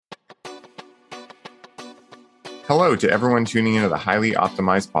Hello to everyone tuning into the Highly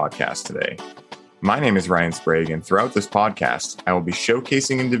Optimized podcast today. My name is Ryan Sprague, and throughout this podcast, I will be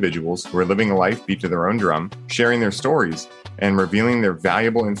showcasing individuals who are living a life beat to their own drum, sharing their stories, and revealing their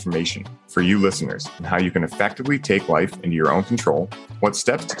valuable information for you listeners and how you can effectively take life into your own control, what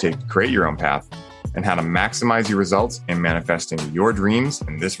steps to take to create your own path, and how to maximize your results and manifesting your dreams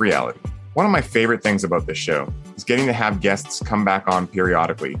in this reality. One of my favorite things about this show is getting to have guests come back on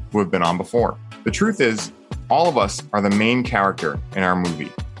periodically who have been on before. The truth is, all of us are the main character in our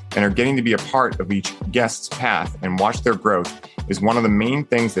movie, and are getting to be a part of each guest's path and watch their growth is one of the main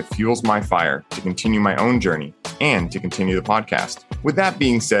things that fuels my fire to continue my own journey and to continue the podcast. With that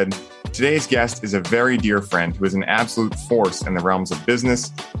being said, today's guest is a very dear friend who is an absolute force in the realms of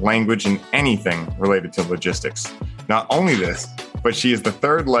business, language, and anything related to logistics. Not only this, but she is the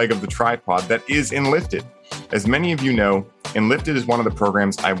third leg of the tripod that is Enlifted. As many of you know, Enlifted is one of the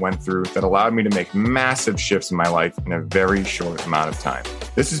programs I went through that allowed me to make massive shifts in my life in a very short amount of time.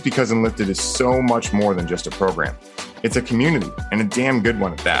 This is because Enlifted is so much more than just a program. It's a community, and a damn good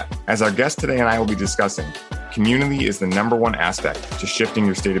one at that. As our guest today and I will be discussing, community is the number one aspect to shifting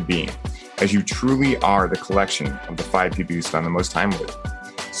your state of being, as you truly are the collection of the 5 people you spend the most time with.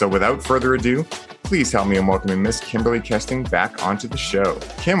 So without further ado, please help me in welcoming Miss Kimberly Kesting back onto the show.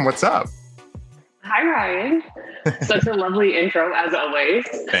 Kim, what's up? Hi, Ryan. Such a lovely intro, as always.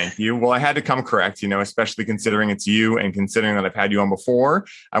 Thank you. Well, I had to come correct, especially considering it's you and considering that I've had you on before.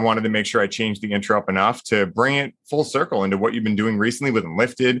 I wanted to make sure I changed the intro up enough to bring it full circle into what you've been doing recently with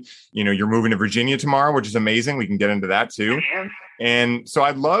Enlifted. You're moving to Virginia tomorrow, which is amazing. We can get into that too. And so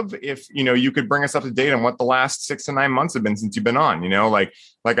I'd love if, you could bring us up to date on what the last 6 to 9 months have been since you've been on,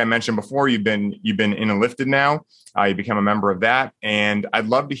 like I mentioned before, you've been in Enlifted now. You become a member of that. And I'd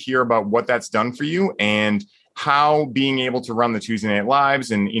love to hear about what that's done for you and how being able to run the Tuesday Night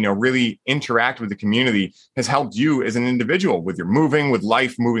Lives and, really interact with the community has helped you as an individual with your with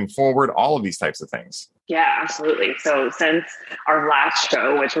life moving forward, all of these types of things. Yeah, absolutely. So since our last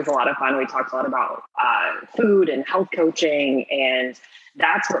show, which was a lot of fun, we talked a lot about food and health coaching, and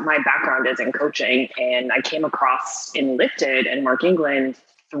that's what my background is in coaching. And I came across Enlifted and Mark England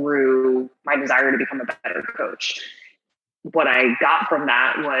through my desire to become a better coach. What I got from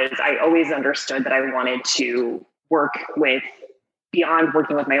that was I always understood that I wanted to work with, beyond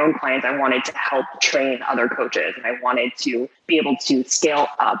working with my own clients, I wanted to help train other coaches. And I wanted to be able to scale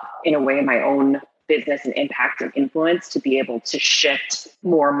up in a way in my own business and impact and influence to be able to shift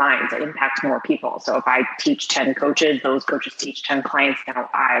more minds and impact more people. So if I teach 10 coaches, those coaches teach 10 clients. Now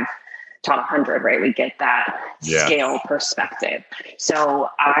I've taught 100, right? We get that scale perspective. So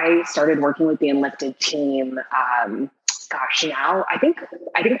I started working with the Enlifted team. Now I think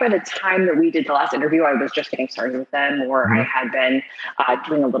by the time that we did the last interview, I was just getting started with them, or I had been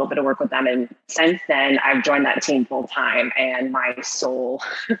doing a little bit of work with them. And since then, I've joined that team full time. And my sole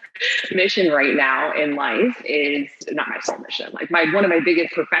mission right now in life is not my sole mission. Like one of my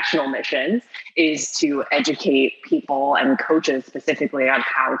biggest professional missions is to educate people and coaches specifically on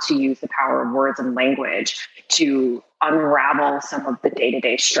how to use the power of words and language to unravel some of the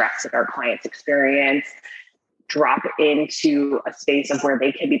day-to-day stress that our clients experience, drop into a space of where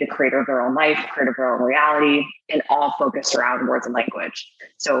they can be the creator of their own life, creator of their own reality, and all focused around words and language.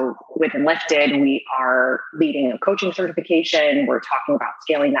 So with Enlifted, we are leading a coaching certification. We're talking about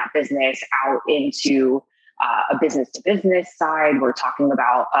scaling that business out into a business-to-business side. We're talking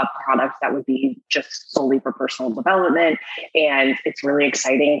about a product that would be just solely for personal development. And it's really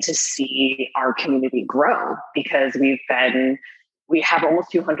exciting to see our community grow because we have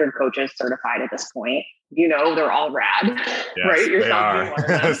almost 200 coaches certified at this point. They're all rad, right? Yourself being one of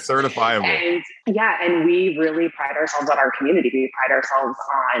them. Certifiable. And we really pride ourselves on our community. We pride ourselves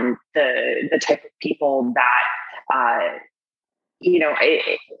on the type of people that,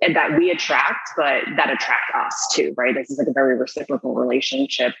 and that we attract, but that attract us too, right? This is like a very reciprocal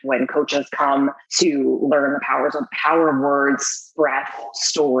relationship when coaches come to learn the power of words, breath,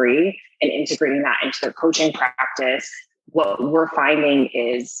 story, and integrating that into their coaching practice. What we're finding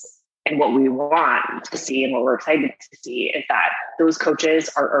is, and what we want to see and what we're excited to see is that those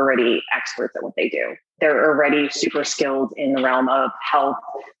coaches are already experts at what they do. They're already super skilled in the realm of health,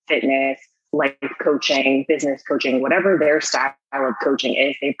 fitness, life coaching, business coaching, whatever their style of coaching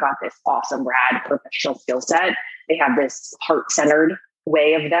is. They've got this awesome, rad professional skill set. They have this heart-centered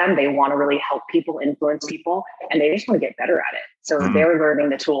way of them. They want to really help people, influence people, and they just want to get better at it. So they're learning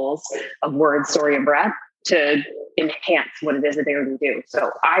the tools of words, story, and breath to enhance what it is that they already do.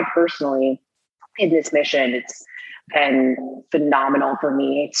 So I personally, in this mission, it's been phenomenal for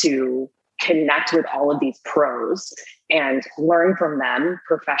me to connect with all of these pros and learn from them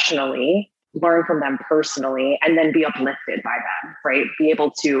professionally learn from them personally, and then be uplifted by them, right? Be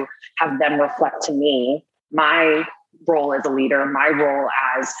able to have them reflect to me my role as a leader, my role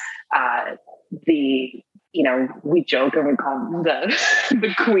as we joke and we call the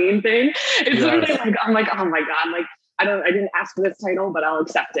the queen thing. It's literally like, I'm like, oh my God, like I didn't ask for this title, but I'll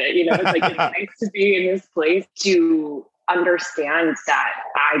accept it. It's like, it's nice to be in this place to understand that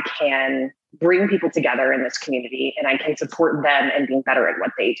I can bring people together in this community and I can support them and being better at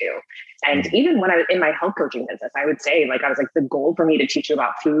what they do. And even when I was in my health coaching business, I would say, like, I was like, the goal for me to teach you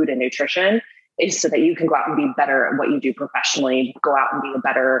about food and nutrition is so that you can go out and be better at what you do professionally, go out and be a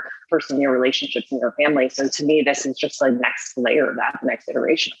better person in your relationships and your family. So to me, this is just like next layer of that, the next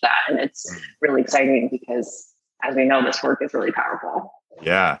iteration of that. And it's really exciting because, as we know, this work is really powerful.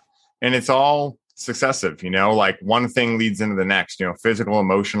 Yeah. And it's all successive, like one thing leads into the next, physical,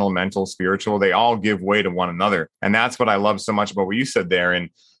 emotional, mental, spiritual, they all give way to one another. And that's what I love so much about what you said there. And,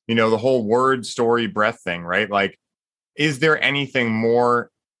 the whole word, story, breath thing, right? Like, is there anything more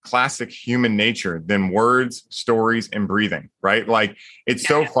classic human nature than words, stories, and breathing, right? Like, it's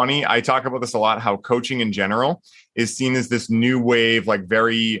so funny. I talk about this a lot, how coaching in general is seen as this new wave, like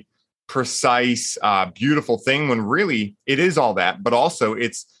very precise, beautiful thing, when really it is all that, but also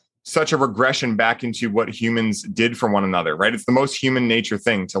it's such a regression back into what humans did for one another, right? It's the most human nature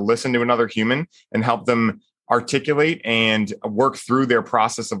thing to listen to another human and help them articulate and work through their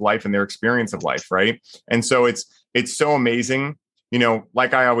process of life and their experience of life, right? And so it's so amazing.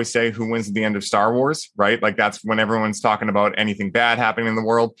 Like I always say, who wins at the end of Star Wars, right? Like, that's when everyone's talking about anything bad happening in the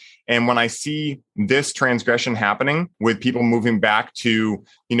world. And when I see this transgression happening with people moving back to,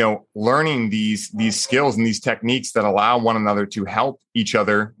 learning these skills and these techniques that allow one another to help each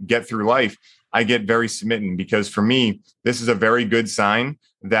other get through life, I get very smitten, because for me, this is a very good sign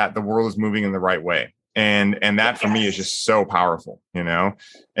that the world is moving in the right way. And that for me is just so powerful,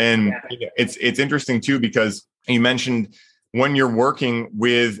 and it's interesting too, because you mentioned, when you're working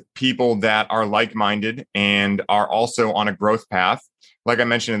with people that are like-minded and are also on a growth path, like I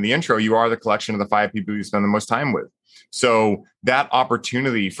mentioned in the intro, you are the collection of the 5 people you spend the most time with. So that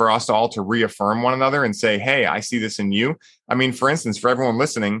opportunity for us all to reaffirm one another and say, hey, I see this in you. I mean, for instance, for everyone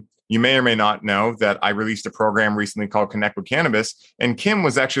listening, you may or may not know that I released a program recently called Connect with Cannabis. And Kim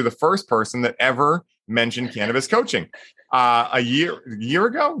was actually the first person that ever mentioned cannabis coaching. A year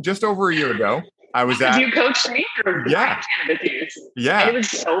ago, just over a year ago. I was at. You coached me through cannabis use. Yeah. And it was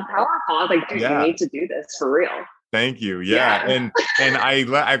so powerful. I was like, dude, you need to do this for real. Thank you. Yeah. And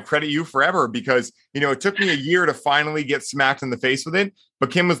I credit you forever, because, it took me a year to finally get smacked in the face with it.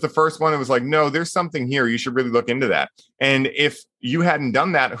 But Kim was the first one that was like, no, there's something here. You should really look into that. And if you hadn't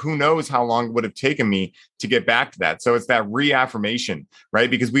done that, who knows how long it would have taken me to get back to that. So it's that reaffirmation, right?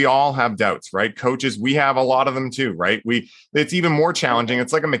 Because we all have doubts, right? Coaches, we have a lot of them too, right? It's even more challenging.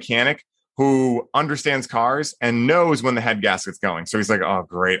 It's like a mechanic who understands cars and knows when the head gasket's going. So he's like, oh,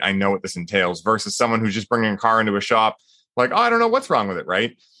 great, I know what this entails, versus someone who's just bringing a car into a shop like, oh, I don't know what's wrong with it,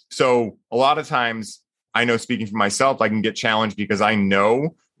 right? So a lot of times, I know, speaking for myself, I can get challenged because I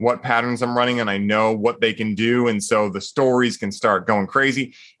know what patterns I'm running and I know what they can do. And so the stories can start going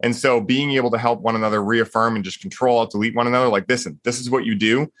crazy. And so being able to help one another reaffirm and just control, alt delete one another, like, listen, this is what you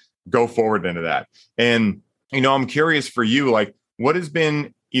do, go forward into that. And, I'm curious for you, like, what has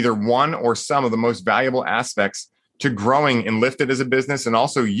been either one or some of the most valuable aspects to growing and Lifted as a business, and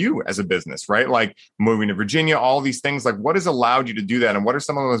also you as a business, right? Like moving to Virginia, all these things, like what has allowed you to do that? And what are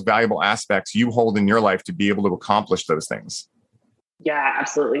some of the most valuable aspects you hold in your life to be able to accomplish those things? Yeah,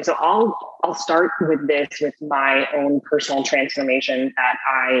 absolutely. So I'll start with this, with my own personal transformation that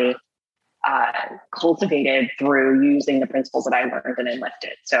I cultivated through using the principles that I learned in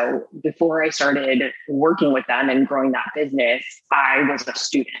Enlifted. So before I started working with them and growing that business, I was a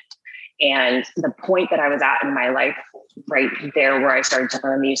student. And the point that I was at in my life right there where I started to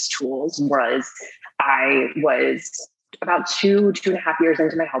learn these tools was I was about 2.5 years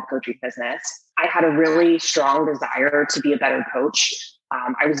into my health coaching business. I had a really strong desire to be a better coach.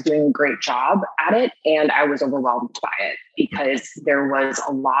 I was doing a great job at it, and I was overwhelmed by it because there was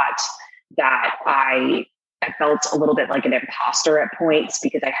a lot that I felt a little bit like an imposter at points,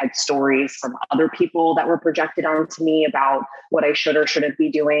 because I had stories from other people that were projected onto me about what I should or shouldn't be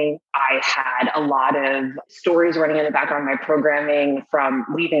doing. I had a lot of stories running in the background of my programming from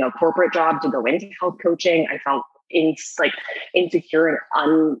leaving a corporate job to go into health coaching. I felt insecure and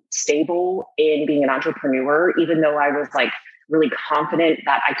unstable in being an entrepreneur, even though I was really confident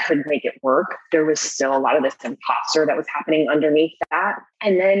that I could make it work. There was still a lot of this imposter that was happening underneath that.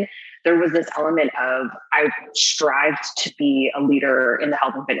 And then there was this element of I strived to be a leader in the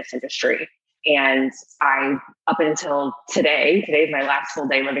health and fitness industry. And up until today's my last full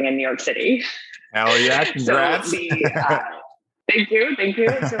day living in New York City. Hell yeah, congrats. Thank you.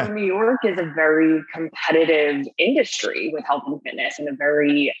 So New York is a very competitive industry with health and fitness, and a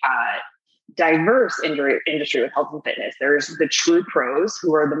very diverse industry with health and fitness. There's the true pros,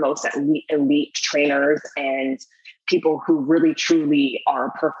 who are the most elite trainers and people who really truly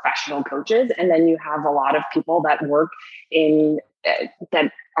are professional coaches. And then you have a lot of people that work in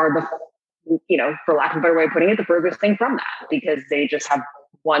that are for lack of a better way of putting it, the furthest thing from that, because they just have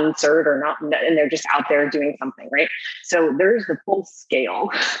one cert or not, and they're just out there doing something, right? So there's the full scale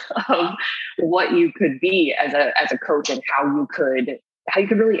of what you could be as a coach, and how you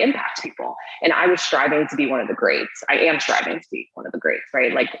could really impact people. And I was striving to be one of the greats. I am striving to be one of the greats,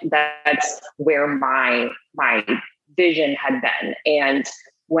 right? Like that's where my vision had been. And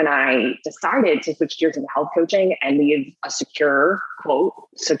when I decided to switch gears into health coaching and leave a secure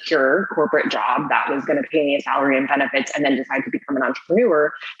corporate job that was going to pay me a salary and benefits, and then decide to become an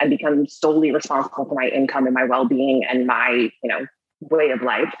entrepreneur and become solely responsible for my income and my well-being and my, way of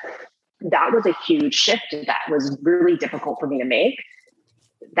life, that was a huge shift that was really difficult for me to make,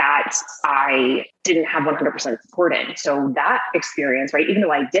 that I didn't have 100% support in. So that experience, right, even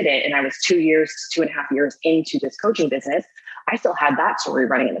though I did it and I was 2.5 years into this coaching business, I still had that story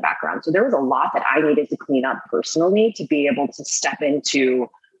running in the background. So there was a lot that I needed to clean up personally to be able to step into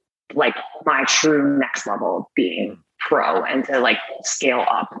like my true next level of being pro and to like scale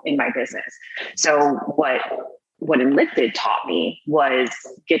up in my business. So what Enlifted taught me was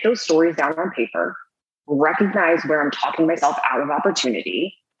get those stories down on paper, recognize where I'm talking myself out of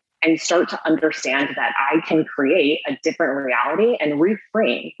opportunity, and start to understand that I can create a different reality and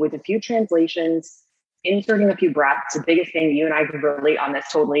reframe with a few translations, inserting a few breaths. The biggest thing, you and I can relate on this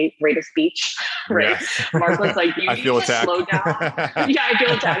totally, rate of speech, right? Yes. Mark was like, you need to slow down. Yeah, I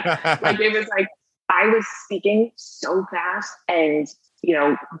feel attacked. Like it was like, I was speaking so fast, and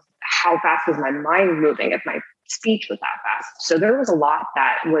how fast was my mind moving if my speech was that fast? So there was a lot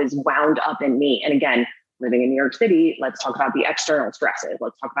that was wound up in me. And again, living in New York City, let's talk about the external stresses.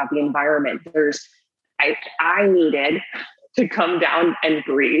 Let's talk about the environment. I needed to come down and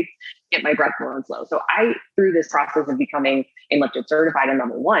breathe, get my breath low and slow. So through this process of becoming Enlifted certified and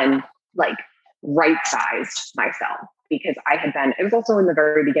number one, like right-sized myself, because it was also in the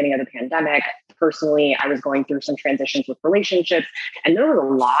very beginning of the pandemic. Personally, I was going through some transitions with relationships, and there was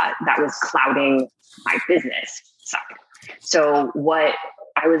a lot that was clouding my business side. So what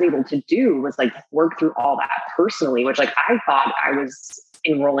I was able to do was like work through all that personally, which like I thought I was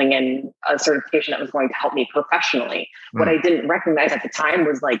enrolling in a certification that was going to help me professionally. What I didn't recognize at the time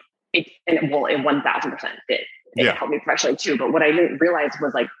was like, it 1000% did. It helped me professionally too. But what I didn't realize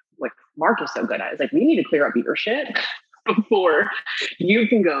was like what Mark was so good at is like, we need to clear up your shit before you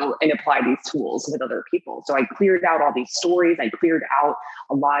can go and apply these tools with other people. So I cleared out all these stories. I cleared out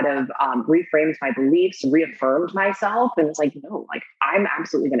a lot of reframed my beliefs, reaffirmed myself. And it's like, no, like I'm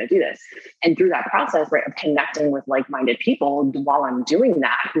absolutely going to do this. And through that process, right, of connecting with like-minded people while I'm doing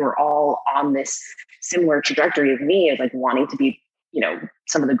that, who are all on this similar trajectory of me, as like wanting to be,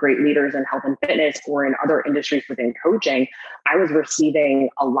 some of the great leaders in health and fitness or in other industries within coaching, I was receiving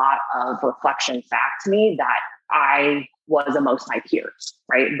a lot of reflections back to me that I was amongst my peers,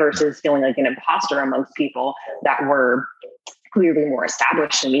 right? Versus feeling like an imposter amongst people that were clearly more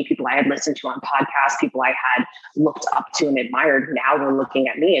established than me, people I had listened to on podcasts, people I had looked up to and admired. Now were looking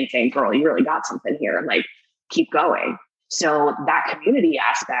at me and saying, girl, you really got something here, and like, keep going. So that community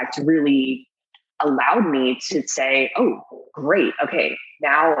aspect really allowed me to say, oh, great. Okay.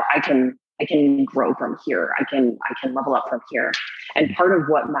 Now I can grow from here. I can level up from here. And part of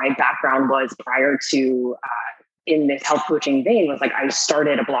what my background was prior to, in this health coaching vein was like, I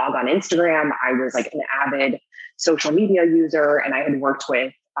started a blog on Instagram. I was like an avid social media user, and I had worked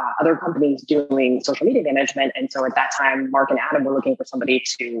with other companies doing social media management. And so at that time, Mark and Adam were looking for somebody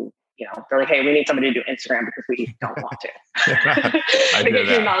to, they're like, hey, we need somebody to do Instagram because we don't want to. We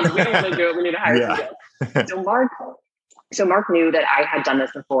don't want to do it. We need to hire somebody. So Mark knew that I had done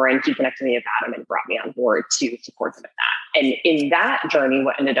this before, and he connected me with Adam and brought me on board to support them in that. And in that journey,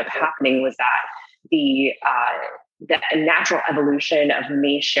 what ended up happening was that the natural evolution of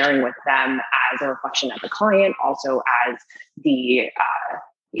me sharing with them as a reflection of the client, also as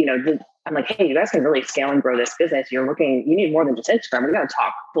I'm like, hey, you guys can really scale and grow this business. You need more than just Instagram. We're going to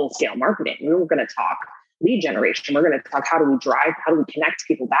talk full scale marketing. We're going to talk lead generation. We're going to talk, how do we connect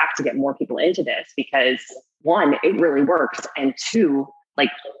people back to get more people into this? Because one, it really works. And two, like,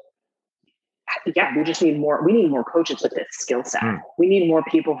 we just need more. We need more coaches with this skill set. We need more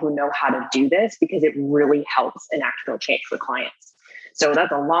people who know how to do this, because it really helps enact real change for clients. So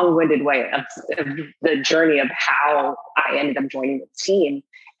that's a long-winded way of the journey of how I ended up joining the team.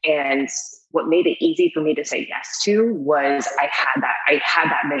 And what made it easy for me to say yes to was I had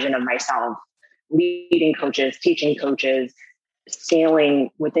that vision of myself leading coaches, teaching coaches, scaling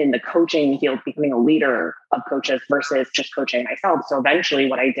within the coaching field, becoming a leader of coaches versus just coaching myself. So eventually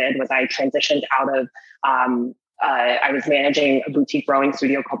what I did was I transitioned out of, I was managing a boutique rowing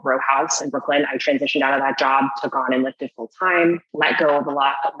studio called Row House in Brooklyn. I transitioned out of that job, took on and lifted full time, let go of a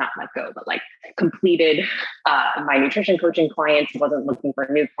lot, not let go, but like completed my nutrition coaching clients, wasn't looking for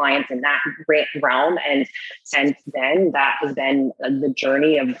new clients in that realm. And since then, that has been the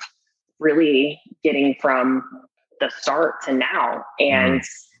journey of really getting from the start to now. And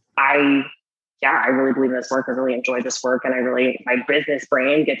I really believe in this work. I really enjoy this work. And my business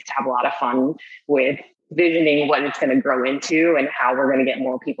brain gets to have a lot of fun with visioning what it's going to grow into and how we're going to get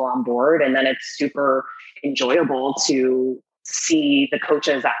more people on board. And then it's super enjoyable to see the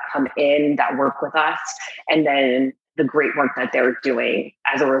coaches that come in that work with us, and then the great work that they're doing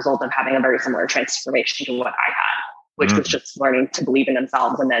as a result of having a very similar transformation to what I had, which was just learning to believe in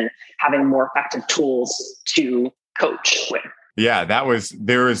themselves and then having more effective tools to coach with. Yeah,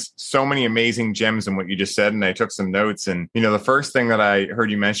 there was so many amazing gems in what you just said. And I took some notes. And, the first thing that I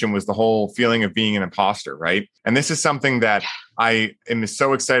heard you mention was the whole feeling of being an imposter, right? And this is something that I am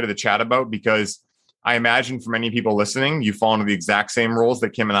so excited to chat about, because I imagine for many people listening, you fall into the exact same roles that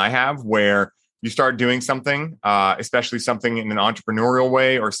Kim and I have, where you start doing something, especially something in an entrepreneurial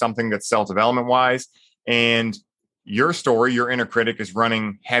way or something that's self-development wise. And your story, your inner critic is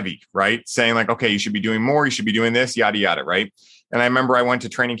running heavy, right? Saying like, okay, you should be doing more, you should be doing this, yada, yada, right? And I remember I went to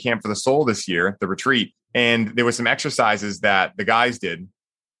Training Camp for the Soul this year, the retreat, and there were some exercises that the guys did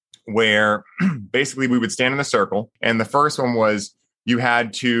where basically we would stand in a circle. And the first one was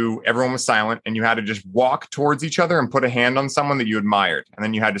everyone was silent, and you had to just walk towards each other and put a hand on someone that you admired. And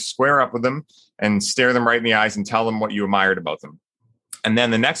then you had to square up with them and stare them right in the eyes and tell them what you admired about them. And then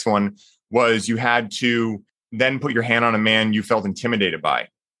the next one was you had to then put your hand on a man you felt intimidated by,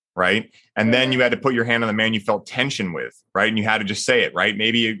 right? And then you had to put your hand on the man you felt tension with, right? And you had to just say it, right?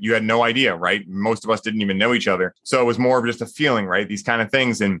 Maybe you had no idea, right? Most of us didn't even know each other. So it was more of just a feeling, right? These kind of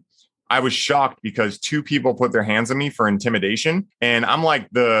things. And I was shocked because 2 people put their hands on me for intimidation. And I'm like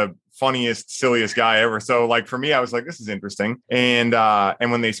the funniest, silliest guy ever. So like for me, I was like, this is interesting. And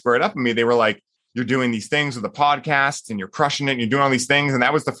when they squared up with me, they were like, you're doing these things with the podcast and you're crushing it and you're doing all these things. And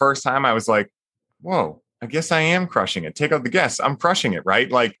that was the first time I was like, whoa, I guess I am crushing it. Take out the guess. I'm crushing it,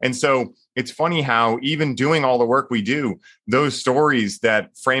 right? Like, and so it's funny how even doing all the work we do, those stories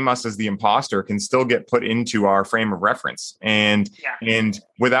that frame us as the imposter can still get put into our frame of reference. And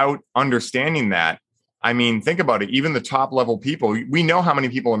without understanding that, I mean, think about it. Even the top level people, we know how many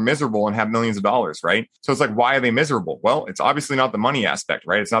people are miserable and have millions of dollars, right? So it's like, why are they miserable? Well, it's obviously not the money aspect,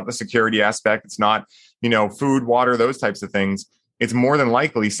 right? It's not the security aspect. It's not, food, water, those types of things. It's more than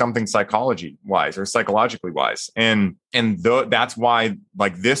likely something psychology wise or psychologically wise. And that's why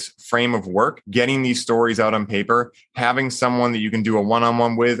like this frame of work, getting these stories out on paper, having someone that you can do a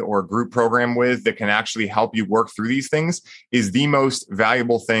one-on-one with or a group program with that can actually help you work through these things is the most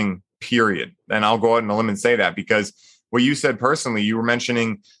valuable thing, period. And I'll go out on a limb and say that, because what you said personally, you were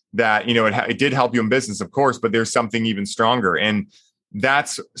mentioning that, it did help you in business, of course, but there's something even stronger. And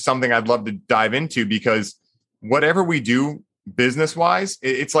that's something I'd love to dive into, because whatever we do business wise,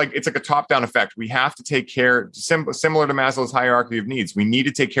 it's like a top down effect. We have to take care, similar to Maslow's hierarchy of needs. We need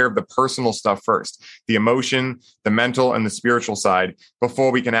to take care of the personal stuff first, the emotion, the mental, and the spiritual side,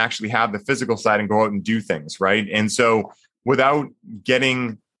 before we can actually have the physical side and go out and do things, right? And so without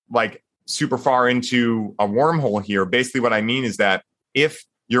getting like super far into a wormhole here, basically what I mean is that if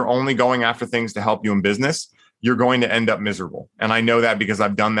you're only going after things to help you in business, you're going to end up miserable. And I know that because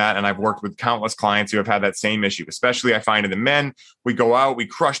I've done that, and I've worked with countless clients who have had that same issue. Especially I find it in men. We go out, we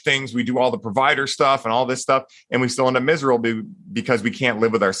crush things, we do all the provider stuff and all this stuff, and we still end up miserable because we can't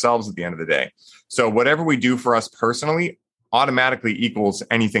live with ourselves at the end of the day. So whatever we do for us personally automatically equals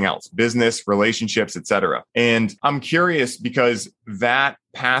anything else, business, relationships, etc. And I'm curious, because that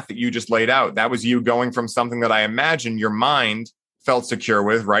path that you just laid out, that was you going from something that I imagine your mind felt secure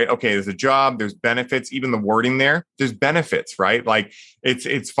with, right? Okay, there's a job, there's benefits, even the wording there's benefits, right? Like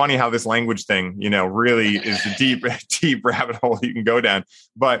it's funny how this language thing, really is a deep, deep rabbit hole you can go down,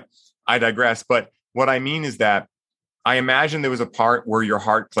 but I digress. But what I mean is that I imagine there was a part where your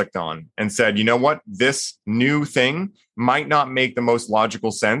heart clicked on and said, you know what, this new thing might not make the most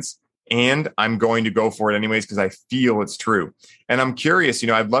logical sense, and I'm going to go for it anyways because I feel it's true. And I'm curious,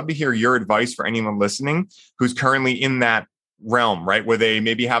 I'd love to hear your advice for anyone listening who's currently in that realm, right? Where they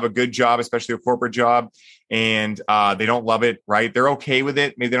maybe have a good job, especially a corporate job, and they don't love it, right? They're okay with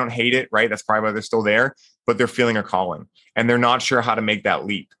it. Maybe they don't hate it, right? That's probably why they're still there, but they're feeling a calling and they're not sure how to make that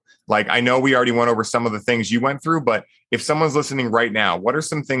leap. Like, I know we already went over some of the things you went through, but if someone's listening right now, what are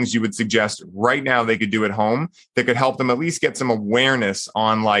some things you would suggest right now they could do at home that could help them at least get some awareness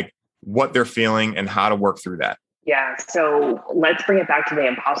on like what they're feeling and how to work through that? Yeah. So let's bring it back to the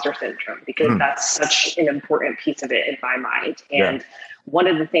imposter syndrome, because that's such an important piece of it in my mind. And one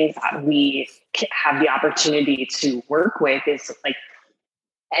of the things that we have the opportunity to work with is like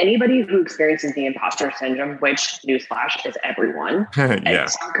anybody who experiences the imposter syndrome, which newsflash is everyone at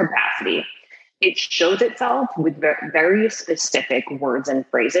some capacity. It shows itself with very specific words and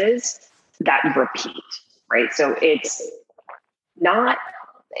phrases that repeat, right? So it's not,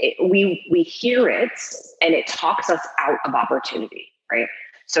 we hear it and it talks us out of opportunity, right?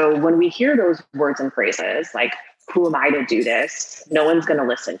 So when we hear those words and phrases, like, who am I to do this? No one's going to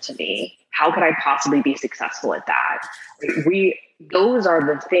listen to me. How could I possibly be successful at that? Those are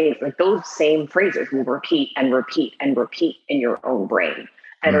the things, like those same phrases will repeat and repeat and repeat in your own brain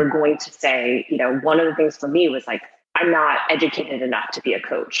that are going to say, you know, one of the things for me was like, I'm not educated enough to be a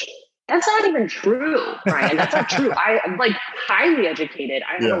coach. That's not even true, Ryan. That's not true. I'm like highly educated.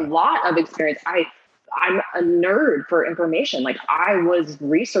 I have a lot of experience. I'm a nerd for information. Like I was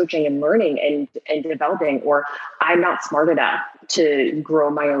researching and learning and developing, or I'm not smart enough to grow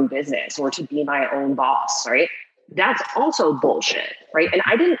my own business or to be my own boss, right? That's also bullshit, right? And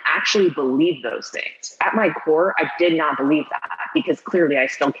I didn't actually believe those things. At my core, I did not believe that, because clearly I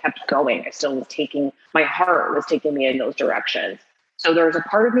still kept going. I still was my heart was taking me in those directions. So there's a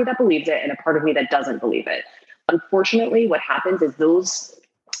part of me that believes it and a part of me that doesn't believe it. Unfortunately, what happens is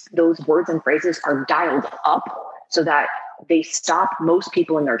those words and phrases are dialed up so that they stop most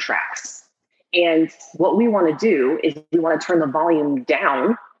people in their tracks. And what we want to do is we want to turn the volume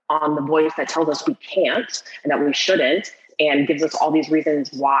down on the voice that tells us we can't and that we shouldn't, and gives us all these reasons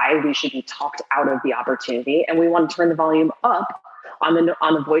why we should be talked out of the opportunity. And we want to turn the volume up on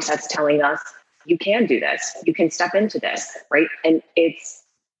the voice that's telling us, you can do this, you can step into this, right? And it's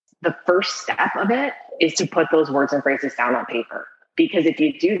the first step of it is to put those words and phrases down on paper. Because if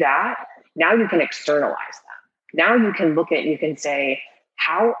you do that, now you can externalize them. Now you can look at, you can say,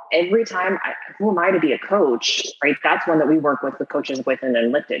 how every time, who am I to be a coach, right? That's one that we work with coaches with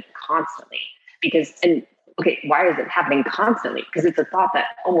and Lifted constantly. Because, and okay, why is it happening constantly? Because it's a thought that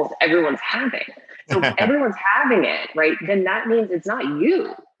almost everyone's having. So if everyone's having it, right? Then that means it's not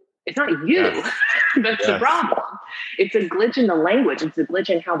you. It's not you. Yes. That's the problem. It's a glitch in the language. It's a glitch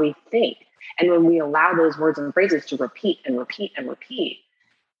in how we think. And when we allow those words and phrases to repeat and repeat and repeat,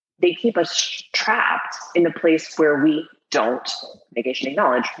 they keep us trapped in the place where we don't, negation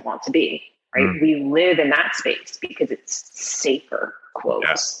acknowledge, want to be, right? We live in that space because it's safer,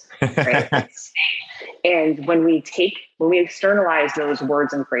 quotes, right? It's safe. And when we externalize those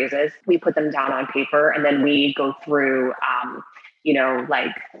words and phrases, we put them down on paper, and then we go through,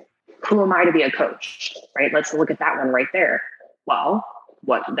 like, who am I to be a coach, right? Let's look at that one right there. Well,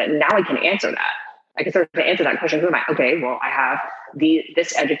 now I can answer that. I can start to answer that question. Who am I? Okay, well, I have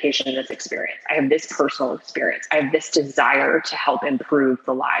this education, this experience. I have this personal experience. I have this desire to help improve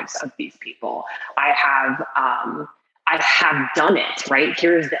the lives of these people. I have done it, right?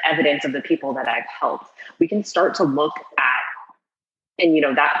 Here's the evidence of the people that I've helped. We can start to look at,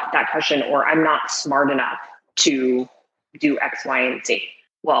 and that question, or I'm not smart enough to do X, Y, and Z.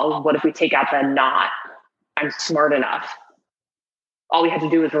 Well, what if we take out the not, I'm smart enough? All we have to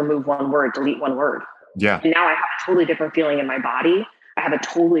do is remove one word, delete one word. Yeah. And now I have a totally different feeling in my body. I have a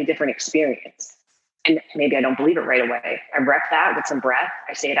totally different experience. And maybe I don't believe it right away. I rep that with some breath.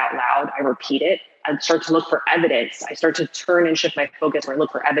 I say it out loud. I repeat it. I start to look for evidence. I start to turn and shift my focus where I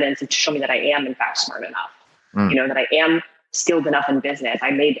look for evidence to show me that I am, in fact, smart enough. That I am skilled enough in business.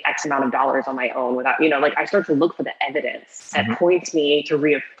 I made X amount of dollars on my own without, I start to look for the evidence that points me to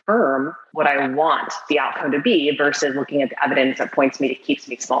reaffirm what I want the outcome to be, versus looking at the evidence that points me to keeps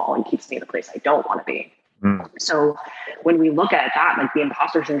me small and keeps me in the place I don't want to be. So when we look at that, like the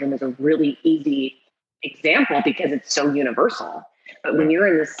imposter syndrome is a really easy example because it's so universal. But when you're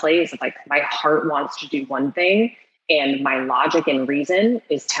in this place of like, my heart wants to do one thing and my logic and reason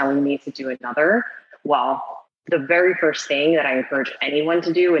is telling me to do another, well, the very first thing that I encourage anyone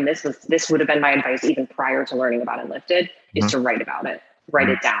to do, and this would have been my advice even prior to learning about Enlifted, is to write about it. Write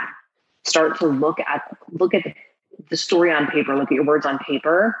it down. Start to look at the story on paper, look at your words on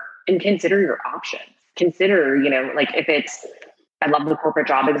paper, and consider your options. Consider, if it's, I love the corporate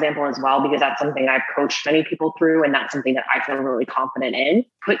job example as well, because that's something I've coached many people through, and that's something that I feel really confident in.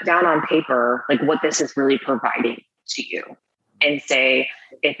 Put down on paper, like, what this is really providing to you. and say,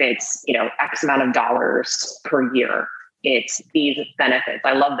 if it's, X amount of dollars per year, it's these benefits.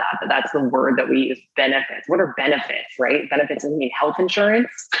 I love that, but that's the word that we use, benefits. What are benefits, right? Benefits doesn't mean health insurance.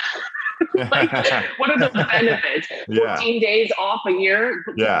 Like, what are the benefits? 14 days off a year?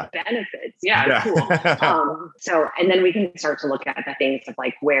 Yeah. Benefits. Yeah. Cool. And then we can start to look at the things of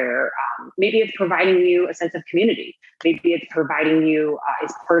like where maybe it's providing you a sense of community. Maybe it's providing you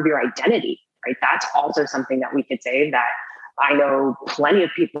as part of your identity, right? That's also something that we could say that I know plenty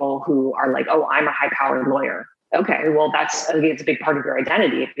of people who are like, oh, I'm a high-powered lawyer. Okay, well, it's a big part of your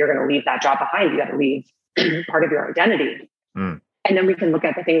identity. If you're going to leave that job behind, you got to leave part of your identity. Mm. And then we can look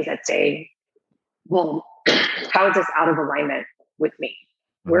at the things that say, well, how is this out of alignment with me?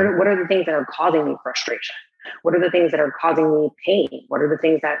 Mm. What are the things that are causing me frustration? What are the things that are causing me pain? What are the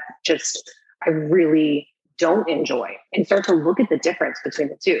things that just I really don't enjoy? And start to look at the difference between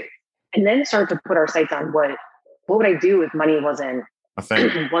the two. And then start to put our sights on what would I do if money wasn't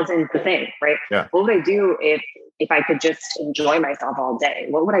the thing, right? Yeah. What would I do if I could just enjoy myself all day?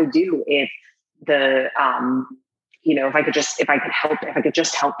 What would I do if if I could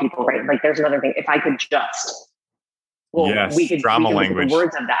just help people, right? Like there's another thing. If I could just, yes, we could language. The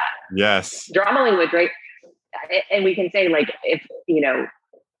words of that. Yes. Drama language, right? And we can say like, if,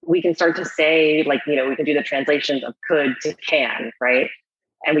 we can start to say like, we can do the translations of could to can, right?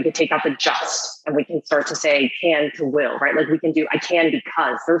 And we could take out the just, and we can start to say can to will, right? Like we can do I can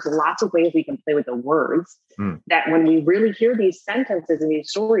because. There's lots of ways we can play with the words that when we really hear these sentences and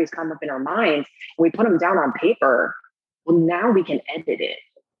these stories come up in our minds and we put them down on paper, well, now we can edit it,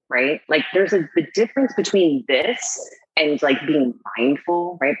 right? Like there's the difference between this and like being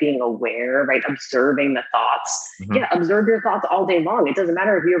mindful, right? Being aware, right? Observing the thoughts. Mm-hmm. Yeah, observe your thoughts all day long. It doesn't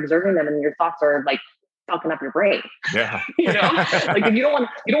matter if you're observing them and your thoughts are like fucking up your brain. Yeah. Like if you don't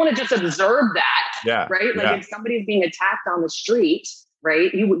want to just observe that. Yeah. Right. Like if somebody's being attacked on the street,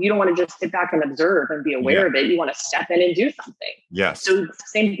 right. You don't want to just sit back and observe and be aware of it. You want to step in and do something. Yes. So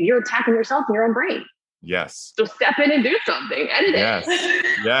you're attacking yourself in your own brain. Yes. So step in and do something. Edit it.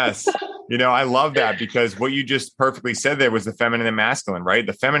 Yes. I love that because what you just perfectly said there was the feminine and masculine, right?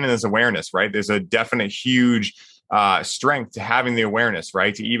 The feminine is awareness, right? There's a definite huge strength to having the awareness,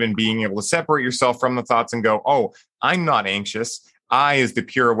 right? To even being able to separate yourself from the thoughts and go, oh, I'm not anxious. I, as the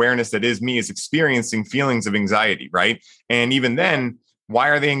pure awareness that is me, is experiencing feelings of anxiety, right? And even then, why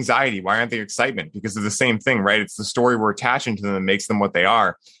are they anxiety? Why aren't they excitement? Because of the same thing, right? It's the story we're attaching to them that makes them what they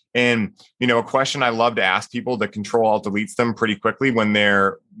are. And, a question I love to ask people that Control Alt deletes them pretty quickly when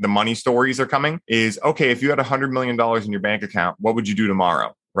the money stories are coming is, okay, if you had $100 million in your bank account, what would you do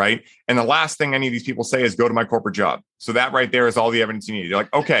tomorrow? Right. And the last thing any of these people say is go to my corporate job. So that right there is all the evidence you need. You're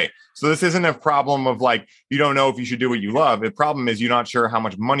like, okay, so this isn't a problem of like, you don't know if you should do what you love. The problem is you're not sure how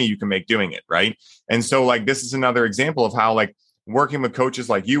much money you can make doing it. Right. And so like, this is another example of how like working with coaches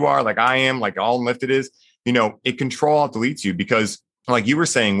like you are, like I am, like All Lifted is, it Control Alt deletes you because like you were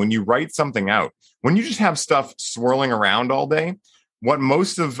saying, when you write something out, when you just have stuff swirling around all day, what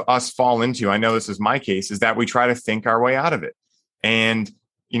most of us fall into, I know this is my case, is that we try to think our way out of it. And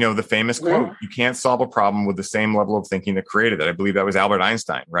the famous quote, you can't solve a problem with the same level of thinking that created it. I believe that was Albert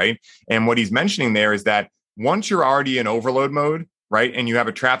Einstein, right? And what he's mentioning there is that once you're already in overload mode, right, and you have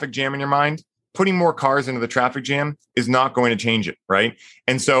a traffic jam in your mind, putting more cars into the traffic jam is not going to change it, right?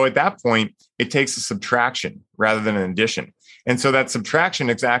 And so at that point, it takes a subtraction rather than an addition. And so that subtraction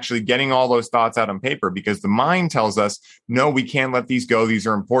is actually getting all those thoughts out on paper because the mind tells us, no, we can't let these go. These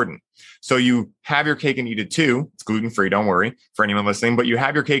are important. So you have your cake and eat it too. It's gluten-free, don't worry for anyone listening, but you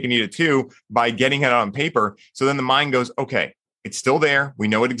have your cake and eat it too by getting it out on paper. So then the mind goes, okay, it's still there. We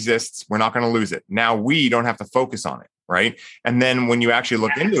know it exists. We're not going to lose it. Now we don't have to focus on it, right? And then when you actually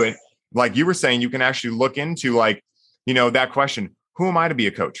look into it, like you were saying, you can actually look into like, that question, who am I to be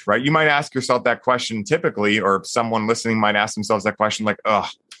a coach, right? You might ask yourself that question typically, or someone listening might ask themselves that question like,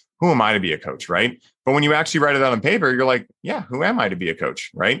 who am I to be a coach, right? But when you actually write it out on paper, you're like, yeah, who am I to be a coach,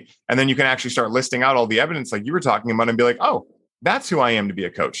 right? And then you can actually start listing out all the evidence like you were talking about and be like, oh, that's who I am to be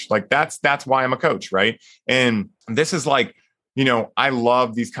a coach. Like that's why I'm a coach, right? And this is like, I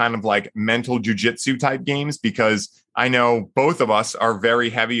love these kind of like mental jujitsu type games because I know both of us are very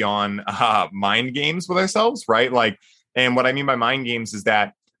heavy on mind games with ourselves, right? Like, and what I mean by mind games is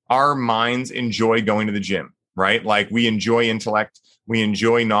that our minds enjoy going to the gym, right? Like we enjoy intellect, we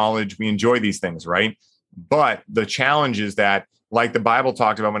enjoy knowledge, we enjoy these things, right? But the challenge is that, like the Bible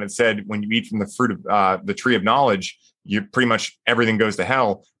talked about when it said, when you eat from the fruit of the tree of knowledge, you pretty much everything goes to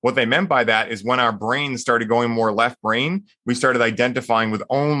hell. What they meant by that is when our brains started going more left brain, we started identifying with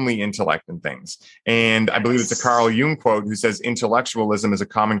only intellect and things. And I believe it's a Carl Jung quote who says intellectualism is a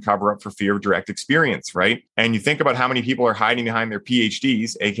common cover up for fear of direct experience, right? And you think about how many people are hiding behind their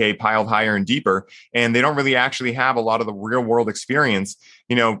PhDs, aka piled higher and deeper, and they don't really actually have a lot of the real world experience.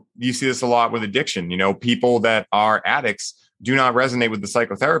 You see this a lot with addiction. People that are addicts do not resonate with the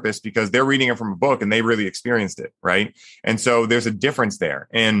psychotherapist because they're reading it from a book and they really experienced it, right? And so there's a difference there.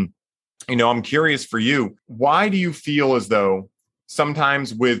 And, I'm curious for you, why do you feel as though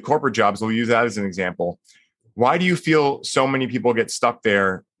sometimes with corporate jobs, we'll use that as an example, why do you feel so many people get stuck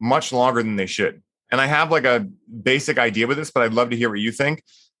there much longer than they should? And I have like a basic idea with this, but I'd love to hear what you think.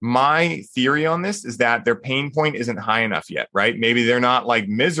 My theory on this is that their pain point isn't high enough yet, right? Maybe they're not like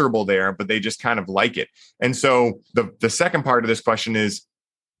miserable there, but they just kind of like it. And so the second part of this question is,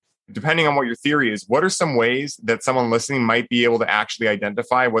 depending on what your theory is, what are some ways that someone listening might be able to actually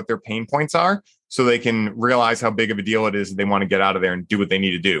identify what their pain points are so they can realize how big of a deal it is that they want to get out of there and do what they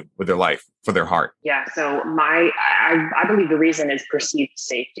need to do with their life, for their heart? Yeah. So I believe the reason is perceived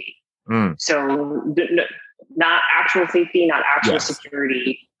safety. So not actual safety, not actual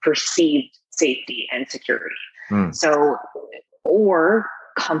security, perceived safety and security. So, or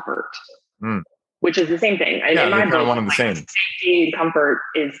comfort, which is the same thing. Yeah, they're kind of one and the same. Safety and comfort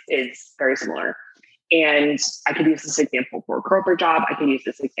is very similar. And I could use this example for a corporate job. I could use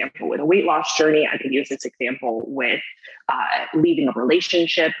this example with a weight loss journey. I could use this example with leaving a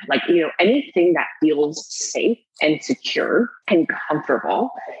relationship. Like, anything that feels safe and secure and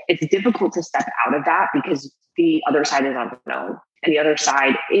comfortable. It's difficult to step out of that because the other side is unknown. And the other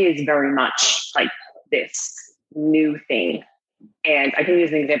side is very much like this new thing. And I can use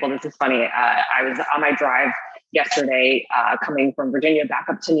an example. This is funny. I was on my drive yesterday, coming from Virginia back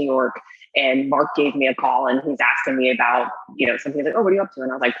up to New York, and Mark gave me a call and he's asking me about, something. He's like, "Oh, what are you up to?"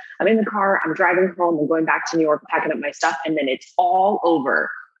 And I was like, "I'm in the car. I'm driving home. I'm going back to New York, packing up my stuff." And then it's all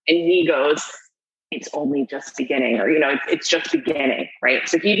over. And he goes, "It's only just beginning," or, it's just beginning. Right.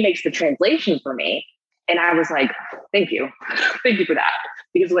 So he makes the translation for me. And I was like, thank you. Thank you for that.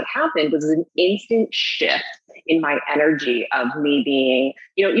 Because what happened was an instant shift in my energy of me being,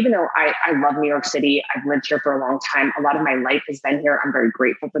 even though I love New York City, I've lived here for a long time. A lot of my life has been here. I'm very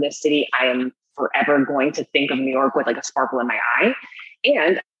grateful for this city. I am forever going to think of New York with like a sparkle in my eye.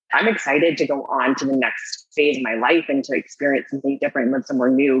 And I'm excited to go on to the next phase of my life and to experience something different, live somewhere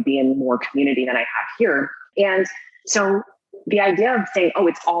new, be in more community than I have here. And so the idea of saying, "Oh,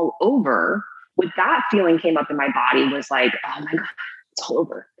 it's all over," with that feeling came up in my body was like, "Oh my God, it's all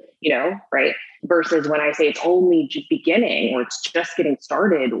over," right? Versus when I say it's only beginning, or it's just getting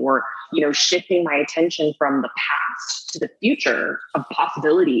started, or, shifting my attention from the past to the future of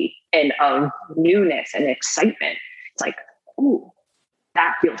possibility and of newness and excitement. It's like, ooh,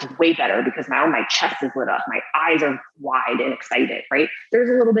 that feels way better because now my chest is lit up. My eyes are wide and excited, right? There's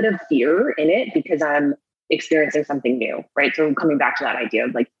a little bit of fear in it because I'm experiencing something new, right? So coming back to that idea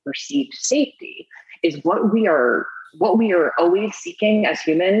of like perceived safety is what we are always seeking as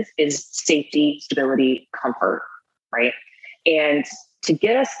humans is safety, stability, comfort, right? And to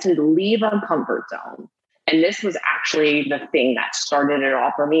get us to leave our comfort zone. And this was actually the thing that started it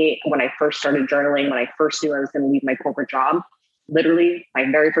all for me when I first started journaling, when I first knew I was going to leave my corporate job. Literally, my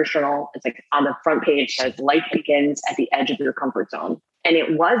very first journal, it's like on the front page says, "Life begins at the edge of your comfort zone." And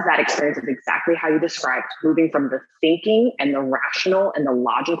it was that experience of exactly how you described, moving from the thinking and the rational and the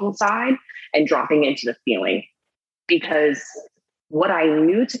logical side and dropping into the feeling. Because what I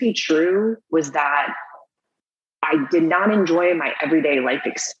knew to be true was that I did not enjoy my everyday life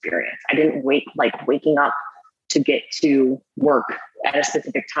experience. I didn't waking up to get to work at a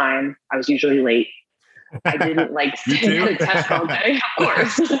specific time. I was usually late. I didn't like sitting at a desk all day, of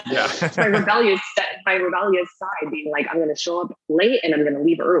course. Yeah. my rebellious side being like, I'm going to show up late and I'm going to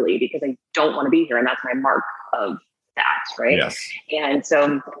leave early because I don't want to be here. And that's my mark of that, right? Yes. And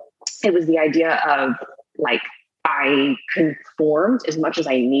so it was the idea of like, I conformed as much as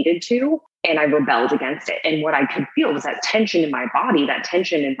I needed to, and I rebelled against it. And what I could feel was that tension in my body, that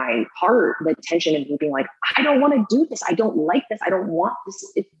tension in my heart, the tension in me being like, I don't want to do this. I don't like this. I don't want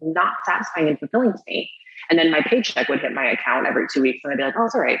this. It's not satisfying and fulfilling to me. And then my paycheck would hit my account every 2 weeks. And I'd be like, "Oh,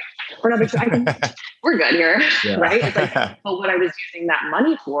 it's all right. We're good here." Yeah. Right. It's like, but what I was using that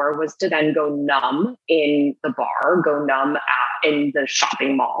money for was to then go numb in the bar, go numb in the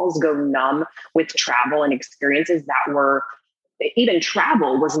shopping malls, go numb with travel and experiences that were, even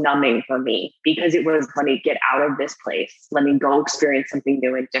travel was numbing for me because it was, let me get out of this place. Let me go experience something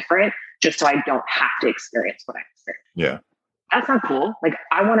new and different just so I don't have to experience what I experienced. Yeah. that's not cool. Like,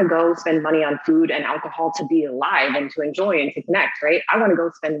 I want to go spend money on food and alcohol to be alive and to enjoy and to connect, right? I want to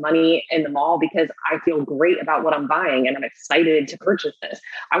go spend money in the mall because I feel great about what I'm buying and I'm excited to purchase this.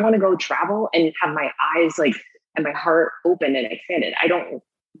 I want to go travel and have my eyes like and my heart open and expanded.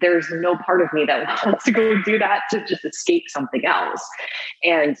 There's no part of me that wants to go do that to just escape something else.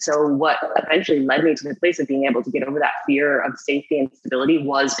 And so what eventually led me to the place of being able to get over that fear of safety and stability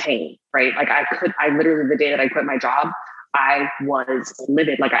was pain, right? Like, I literally, the day that I quit my job, I was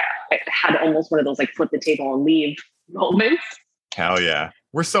livid. Like, I had almost one of those like flip the table and leave moments. Hell yeah.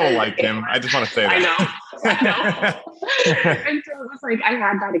 We're so alike, Kim. I just want to say that. I know. And so it was like, I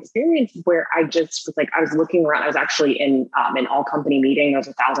had that experience where I just was like, I was looking around. I was actually in an all company meeting. There was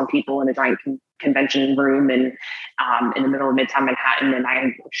 1,000 people in a giant convention room and in the middle of Midtown Manhattan. And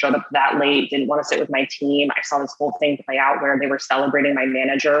I showed up that late, didn't want to sit with my team. I saw this whole thing play out where they were celebrating my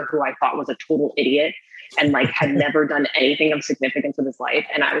manager, who I thought was a total idiot and like had never done anything of significance with his life.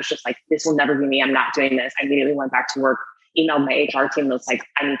 And I was just like, this will never be me. I'm not doing this. I immediately went back to work, emailed my HR team, and was like,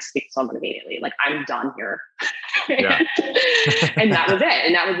 I need to speak to someone immediately. Like, I'm done here. Yeah. And that was it.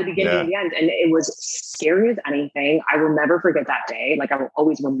 And that was the beginning and the end. And it was scary as anything. I will never forget that day. Like, I will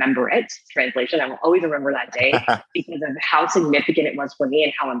always remember it. Translation, I will always remember that day because of how significant it was for me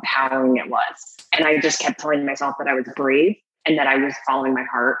and how empowering it was. And I just kept telling myself that I was brave and that I was following my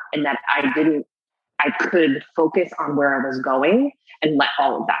heart and that I could focus on where I was going and let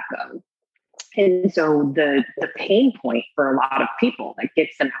all of that go. And so the pain point for a lot of people that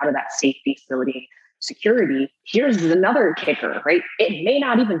gets them out of that safety, stability, security, here's another kicker, right? It may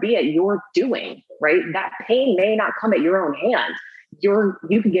not even be at your doing, right? That pain may not come at your own hand. You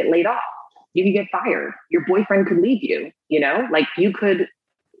could get laid off. You could get fired. Your boyfriend could leave you, like you could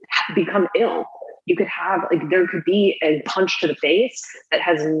become ill. You could have, like, there could be a punch to the face that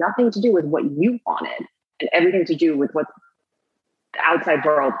has nothing to do with what you wanted and everything to do with what the outside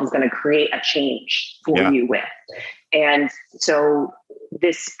world was going to create a change for you with. And so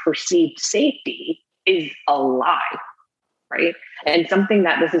this perceived safety is a lie, right? And something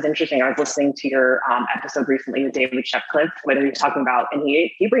that this is interesting. I was listening to your episode recently with David Shepcliffe, where he was talking about, and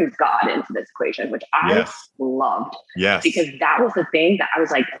he brings God into this equation, which I loved. Yes. Because that was the thing that I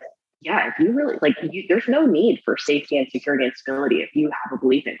was like, yeah, if you really there's no need for safety and security and stability if you have a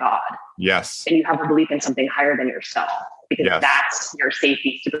belief in God. Yes. And you have a belief in something higher than yourself, because that's your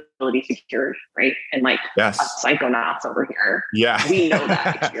safety, stability, security, right? And like us psychonauts over here, we know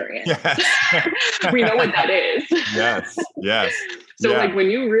that experience. We know what that is. Yes. So like when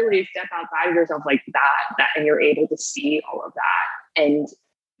you really step outside of yourself like that, and you're able to see all of that, and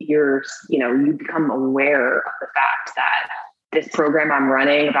you become aware of the fact that this program I'm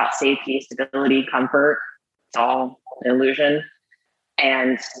running about safety, stability, comfort, it's all an illusion.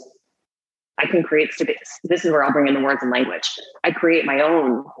 And I can create this is where I'll bring in the words and language. I create my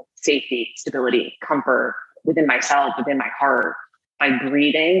own safety, stability, comfort within myself, within my heart, by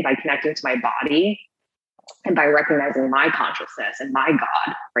breathing, by connecting to my body, and by recognizing my consciousness and my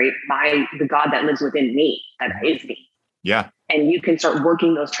God, right? The God that lives within me, that is me. Yeah. And you can start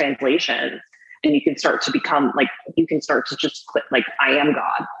working those translations. And you can start to become you can start to just click, like, I am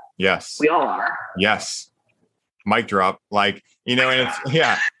God. Yes. We all are. Yes. Mic drop. And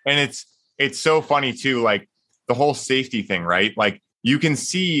it's so funny too, like the whole safety thing, right? Like you can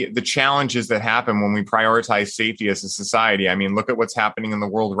see the challenges that happen when we prioritize safety as a society. I mean, look at what's happening in the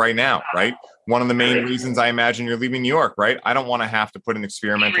world right now, right? One of the main reasons I imagine you're leaving New York, right? I don't want to have to put an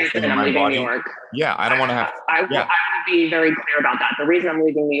experimental thing in my body. Yeah, I don't want to have. I would be very clear about that. The reason I'm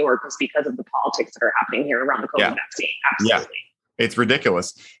leaving New York is because of the politics that are happening here around the COVID vaccine. Absolutely. Yeah. It's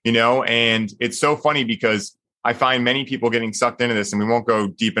ridiculous, and it's so funny because I find many people getting sucked into this, and we won't go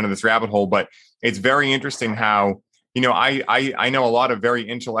deep into this rabbit hole, but it's very interesting how, I know a lot of very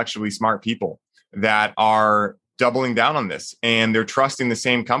intellectually smart people that are doubling down on this, and they're trusting the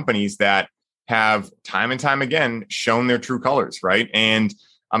same companies that have time and time again shown their true colors, right? And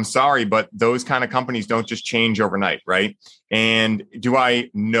I'm sorry, but those kind of companies don't just change overnight, right? And do I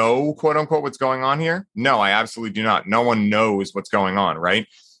know, quote unquote, what's going on here? No, I absolutely do not. No one knows what's going on, right?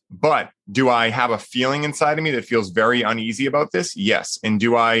 But do I have a feeling inside of me that feels very uneasy about this? Yes. And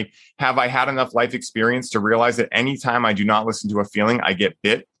have I had enough life experience to realize that anytime I do not listen to a feeling, I get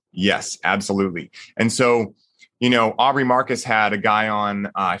bit? Yes, absolutely. And so, Aubrey Marcus had a guy on,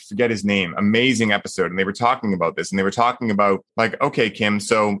 I forget his name, amazing episode. And they were talking about this, and they were talking about like, okay, Kim,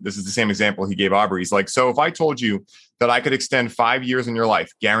 so this is the same example he gave Aubrey. He's like, so if I told you that I could extend 5 years in your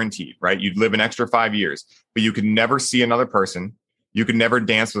life, guaranteed, right? You'd live an extra 5 years, but you could never see another person. You could never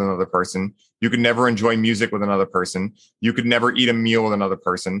dance with another person. You could never enjoy music with another person. You could never eat a meal with another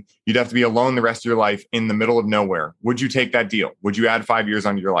person. You'd have to be alone the rest of your life in the middle of nowhere. Would you take that deal? Would you add 5 years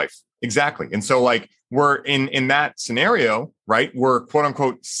onto your life? Exactly. And so like we're in that scenario, right? We're quote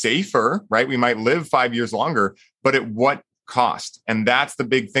unquote safer, right? We might live 5 years longer, but at what cost? And that's the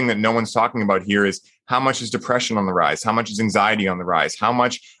big thing that no one's talking about here is how much is depression on the rise? How much is anxiety on the rise? How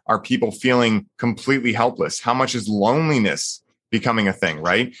much are people feeling completely helpless? How much is loneliness becoming a thing,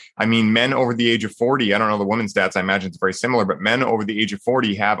 right? I mean, men over the age of 40, I don't know the women's stats, I imagine it's very similar, but men over the age of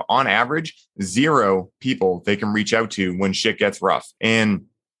 40 have on average 0 people they can reach out to when shit gets rough. And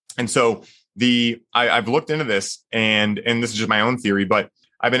so I've looked into this and this is just my own theory, but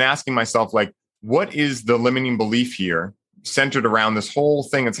I've been asking myself, like, what is the limiting belief here centered around this whole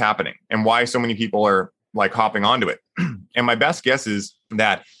thing that's happening and why so many people are like hopping onto it? And my best guess is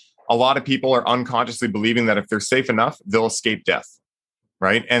that a lot of people are unconsciously believing that if they're safe enough, they'll escape death.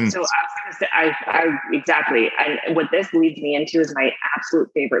 Right. And so I was going to say, I exactly. And what this leads me into is my absolute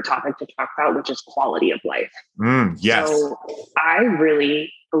favorite topic to talk about, which is quality of life. Yes. So I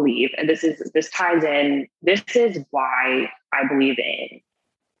really believe, and this ties in, this is why I believe in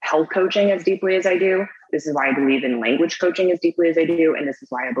health coaching as deeply as I do. This is why I believe in language coaching as deeply as I do. And this is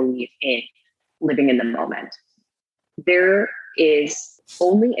why I believe in living in the moment. There is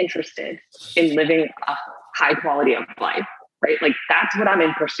only interested in living a high quality of life, right? Like that's what I'm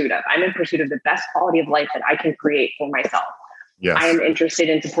in pursuit of. I'm in pursuit of the best quality of life that I can create for myself. Yes. I am interested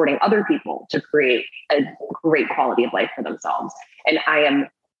in supporting other people to create a great quality of life for themselves. And I am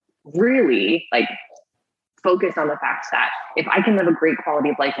really like focused on the fact that if I can live a great quality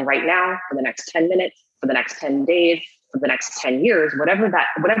of life right now for the next 10 minutes, for the next 10 days, for the next 10 years,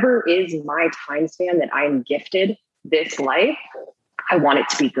 whatever is my time span that I am gifted this life, I want it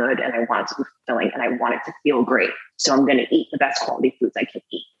to be good and I want it to be fulfilling and I want it to feel great. So I'm going to eat the best quality foods I can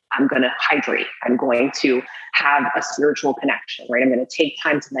eat. I'm going to hydrate. I'm going to have a spiritual connection, right? I'm going to take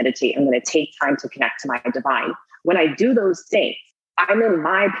time to meditate. I'm going to take time to connect to my divine. When I do those things, I'm in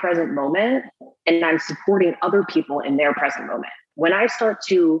my present moment and I'm supporting other people in their present moment. When I start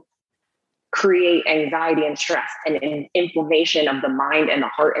to create anxiety and stress and inflammation of the mind and the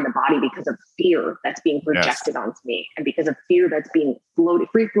heart and the body because of fear that's being projected onto me and because of fear that's being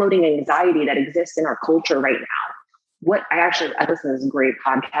free floating anxiety that exists in our culture right now. I listened to this great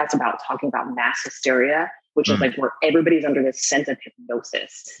podcast about talking about mass hysteria, which is like where everybody's under this sense of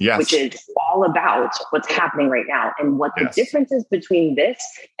hypnosis, which is all about what's happening right now. And what the difference is between this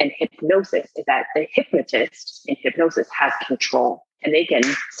and hypnosis is that the hypnotist in hypnosis has control and they can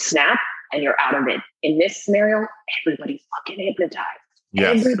snap and you're out of it. In this scenario, everybody's fucking hypnotized.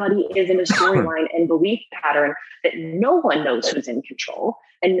 Yes. Everybody is in a storyline and belief pattern that no one knows who's in control.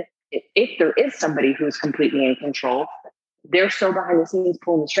 And if there is somebody who's completely in control, they're so behind the scenes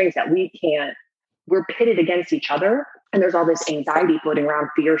pulling the strings that we're pitted against each other. And there's all this anxiety floating around,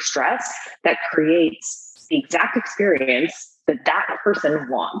 fear, stress that creates the exact experience that person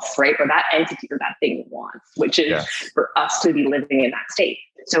wants, right? Or that entity or that thing wants, which is for us to be living in that state.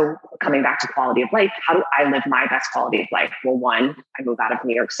 So coming back to quality of life, how do I live my best quality of life? Well, one, I move out of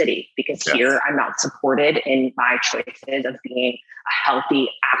New York City because here I'm not supported in my choices of being a healthy,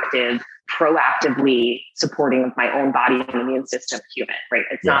 active, proactively supporting of my own body and immune system human, right?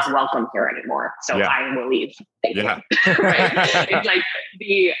 It's not welcome here anymore. So I will leave. Thank you. Right? It's like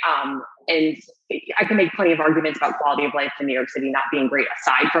and I can make plenty of arguments about quality of life in New York City not being great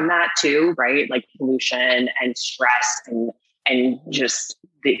aside from that too, right? Like pollution and stress and just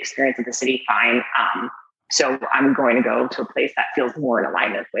the experience of the city, fine. So I'm going to go to a place that feels more in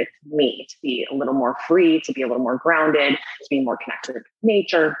alignment with me, to be a little more free, to be a little more grounded, to be more connected with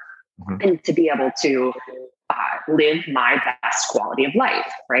nature, and to be able to live my best quality of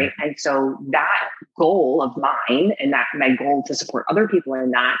life, right? And so that goal of mine and that my goal to support other people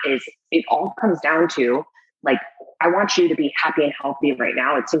in that is, it all comes down to like, I want you to be happy and healthy right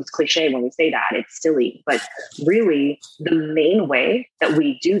now. It seems cliche when we say that, it's silly, but really the main way that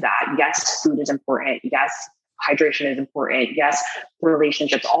we do that, yes, food is important. Yes, hydration is important. Yes,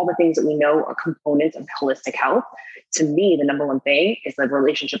 relationships, all the things that we know are components of holistic health. To me, the number one thing is the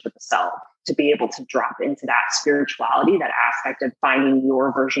relationship with the self, to be able to drop into that spirituality, that aspect of finding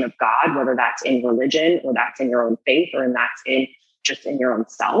your version of God, whether that's in religion or that's in your own faith or that's in just in your own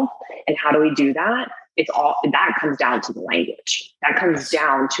self. And how do we do that? That comes down to the language. That comes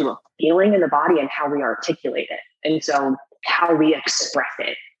down to a feeling in the body and how we articulate it. And so how we express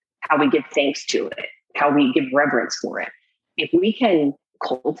it, how we give thanks to it, how we give reverence for it. If we can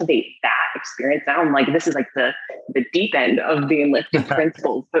cultivate that experience now. I'm like, this is like the deep end of the enlisted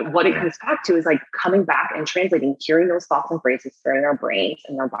principles. But what it comes back to is like coming back and translating, hearing those thoughts and phrases through in our brains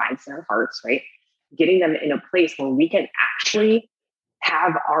and our minds and our hearts, right? Getting them in a place where we can actually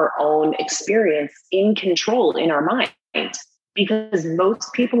have our own experience in control in our mind, because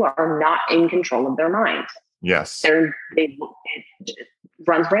most people are not in control of their mind. Yes. It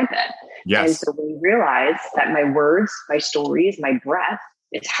runs rampant. Yes. And so we realize that my words, my stories, my breath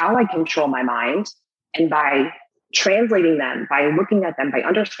is how I control my mind. And by translating them, by looking at them, by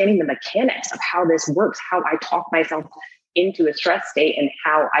understanding the mechanics of how this works, how I talk myself into a stress state and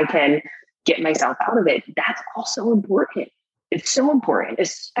how I can get myself out of it, that's also important. It's so important,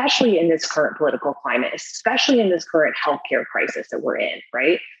 especially in this current political climate, especially in this current healthcare crisis that we're in,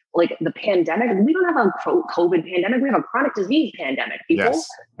 right? Like the pandemic, we don't have a COVID pandemic. We have a chronic disease pandemic, people. Yes,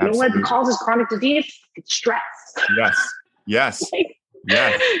 you know what causes chronic disease? It's stress. Yes. Yes. Like,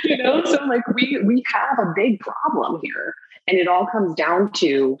 yeah. So like we have a big problem here. And it all comes down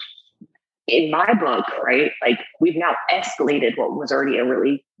to, in my book, right? Like we've now escalated what was already a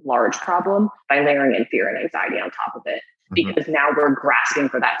really large problem by layering in fear and anxiety on top of it. Because now we're grasping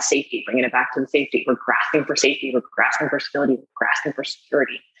for that safety, bringing it back to the safety. We're grasping for safety. We're grasping for stability. We're grasping for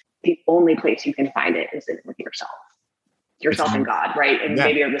security. The only place you can find it is with yourself and God, right? And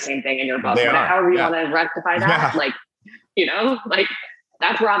maybe you're the same thing in your book. However you want to rectify that, like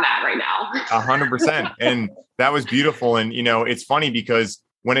that's where I'm at right now. 100%. And that was beautiful. And, it's funny because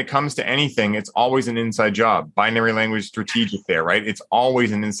when it comes to anything, it's always an inside job. Binary language strategic there, right? It's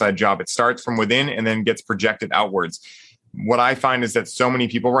always an inside job. It starts from within and then gets projected outwards. What I find is that so many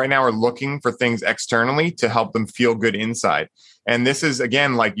people right now are looking for things externally to help them feel good inside. And this is,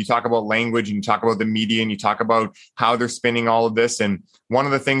 again, like you talk about language and you talk about the media and you talk about how they're spinning all of this. And one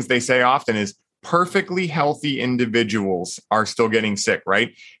of the things they say often is perfectly healthy individuals are still getting sick,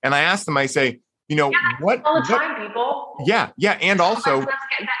 right? And I ask them, I say, what all the time, people. Yeah. And also that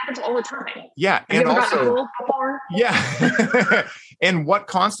happens all the time. Yeah. Have and you ever also, gotten a cold before? Yeah. And what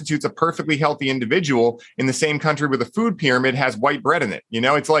constitutes a perfectly healthy individual in the same country where the food pyramid has white bread in it?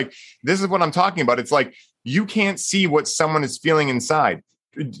 It's like, this is what I'm talking about. It's like, you can't see what someone is feeling inside.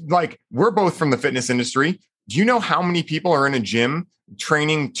 Like, we're both from the fitness industry. Do you know how many people are in a gym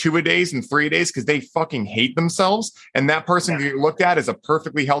training 2-a-days and 3-a-days because they fucking hate themselves? And that person can get looked at as a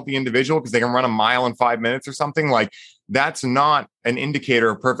perfectly healthy individual because they can run a mile in 5 minutes or something. Like, that's not an indicator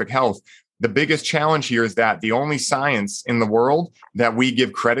of perfect health. The biggest challenge here is that the only science in the world that we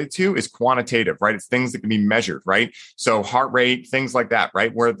give credit to is quantitative, right? It's things that can be measured, right? So heart rate, things like that,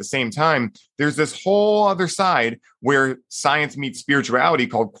 right? Where at the same time, there's this whole other side where science meets spirituality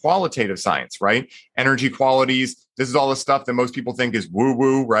called qualitative science, right? Energy qualities. This is all the stuff that most people think is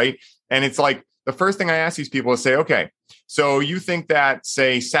woo-woo, right? And it's like, the first thing I ask these people is say, okay, so you think that,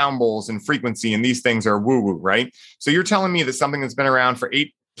 say, sound bowls and frequency and these things are woo-woo, right? So you're telling me that something that's been around for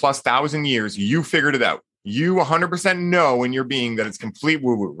 8,000+ years, you figured it out. You 100% know in your being that it's complete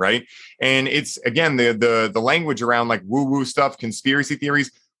woo-woo, right? And it's, again, the language around like woo-woo stuff, conspiracy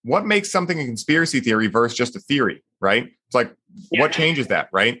theories. What makes something a conspiracy theory versus just a theory, right? It's like, what changes that,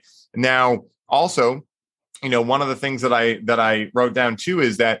 right? Now, also, one of the things that I wrote down too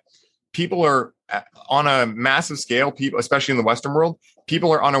is that people are on a massive scale, people, especially in the Western world, people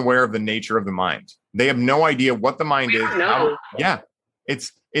are unaware of the nature of the mind. They have no idea what the mind is.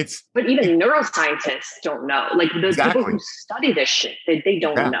 But even neuroscientists don't know. Like the people who study this shit, they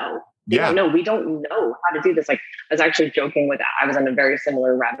don't know. They don't know. We don't know how to do this. Like I was actually joking with, I was in a very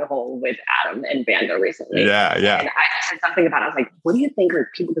similar rabbit hole with Adam and Vanda recently. Yeah. And I said something about, I was like, what do you think are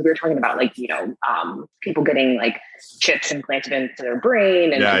people, because we were talking about like, people getting like chips implanted into their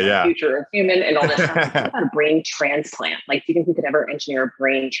brain and the future of human and all this stuff. What about a brain transplant? Like, do you think we could ever engineer a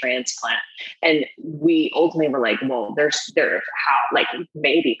brain transplant? And we ultimately were like, well, there's how, like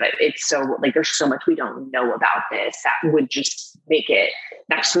maybe, but it's so like, there's so much we don't know about this that would just make it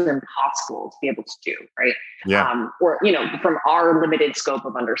next to impossible to be able to do, right? Or, from our limited scope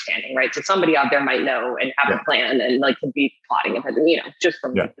of understanding, right? So somebody out there might know and have a plan and like to be plotting it, just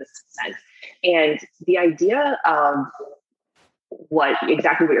from this sense. And the idea of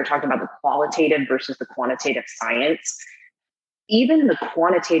exactly what you're talking about, the qualitative versus the quantitative science, even the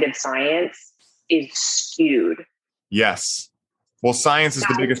quantitative science is skewed. Yes. Well, science is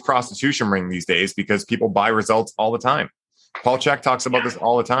the biggest prostitution ring these days because people buy results all the time. Paul Chek talks about this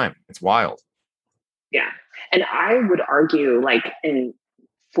all the time. It's wild. Yeah. And I would argue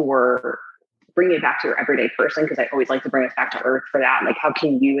for bringing it back to your everyday person, because I always like to bring us back to earth for that. Like, how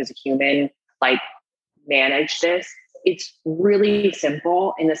can you as a human, like, manage this? it's really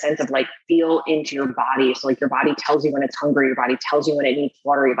simple in the sense of like feel into your body. So like your body tells you when it's hungry, your body tells you when it needs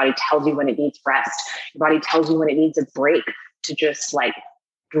water, your body tells you when it needs rest, your body tells you when it needs a break to just like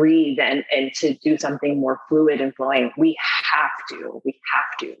breathe and to do something more fluid and flowing. We have to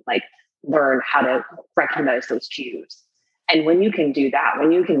like learn how to recognize those cues. And when you can do that,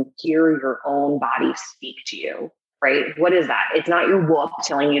 when you can hear your own body speak to you, right? What is that? It's not your whoop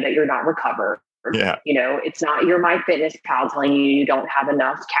telling you that you're not recovered. Yeah. You know, it's not your MyFitnessPal telling you don't have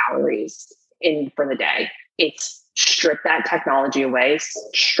enough calories in for the day. It's strip that technology away,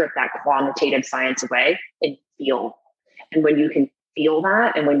 strip that quantitative science away, and feel. And when you can feel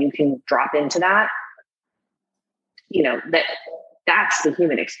that, and when you can drop into that, you know, that's the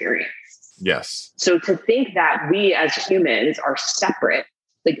human experience. Yes. So to think that we as humans are separate,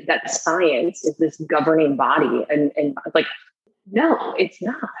 like that science is this governing body, and like, no, it's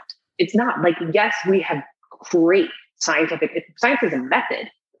not. It's not. Like, yes, we have great science is a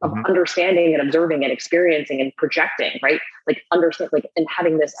method of understanding and observing and experiencing and projecting, right? Like understand, like, and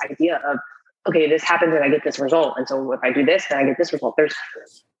having this idea of, okay, this happens and I get this result. And so if I do this, then I get this result.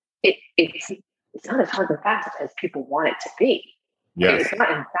 It's not as hard and fast as people want it to be. Yes. It's not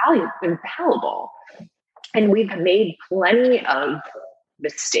infallible. And we've made plenty of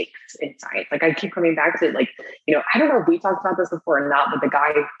mistakes in science. Like I keep coming back to it, like, you know, I don't know if we talked about this before or not, but the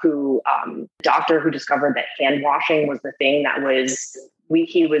guy who, doctor who discovered that hand washing was the thing that was,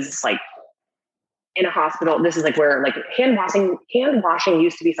 he was like in a hospital. This is like where like hand washing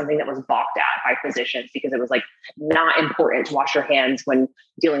used to be something that was balked at by physicians because it was like not important to wash your hands when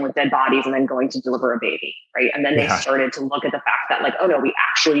dealing with dead bodies and then going to deliver a baby. Right. And then they started to look at the fact that like, oh no, we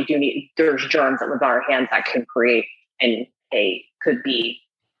actually do there's germs that live on our hands that can create could be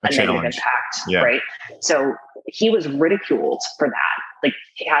a negative impact. Yeah. Right. So he was ridiculed for that. Like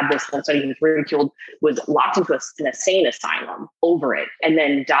he had this whole study, he was ridiculed, was locked into an insane asylum over it, and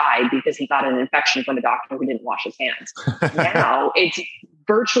then died because he got an infection from a doctor who didn't wash his hands. Now it's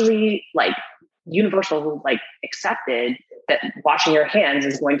virtually like universal, like accepted that washing your hands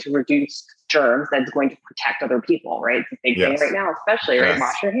is going to reduce germs, that's going to protect other people. Right. It's a big thing right now, especially right.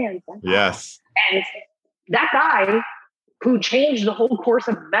 Wash your hands. Yes. And that guy who changed the whole course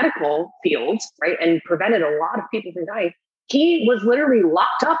of medical fields, right, and prevented a lot of people from dying, he was literally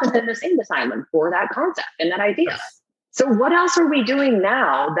locked up in an insane asylum for that concept and that idea. Yes. So what else are we doing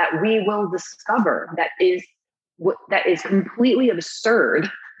now that we will discover that is completely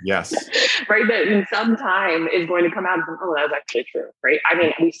absurd? Yes. Right. That in some time is going to come out and say, oh, that was actually true. Right. I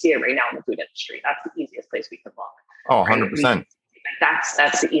mean, we see it right now in the food industry. That's the easiest place we can look. Oh, 100%. Right?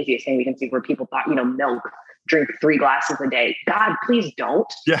 That's the easiest thing we can see, where people thought, you know, milk, drink 3 glasses a day. God, please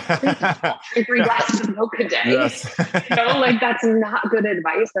don't. Yeah. Please drink 3 glasses of milk a day. Yes. You know, like that's not good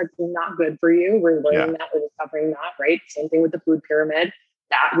advice. That's not good for you. We're learning that, we're discovering that, right? Same thing with the food pyramid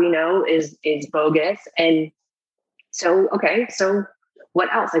that we know is bogus. And so, okay, so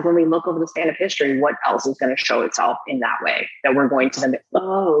what else? Like when we look over the span of history, what else is going to show itself in that way that we're going to then,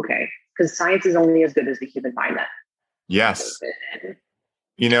 okay. Because science is only as good as the human mind that. Yes.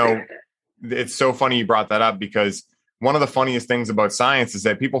 You know, it's so funny you brought that up, because one of the funniest things about science is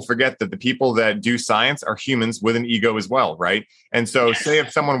that people forget that the people that do science are humans with an ego as well, right? And so say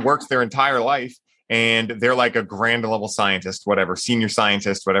if someone works their entire life and they're like a grand level scientist, whatever, senior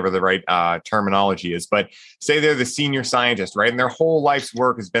scientist, whatever the right terminology is, but say they're the senior scientist, right? And their whole life's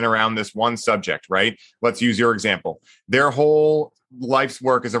work has been around this one subject, right? Let's use your example. Their whole life's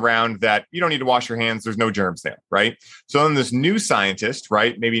work is around that you don't need to wash your hands, there's no germs there, right? So then this new scientist,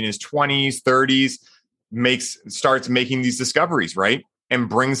 right, maybe in his 20s, 30s, starts making these discoveries, right, and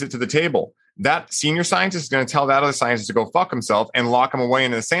brings it to the table. That senior scientist is going to tell that other scientist to go fuck himself and lock him away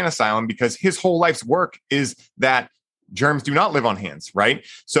in an insane asylum, because his whole life's work is that germs do not live on hands, right?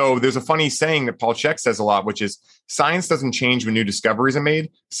 So there's a funny saying that Paul Chek says a lot, which is science doesn't change when new discoveries are made.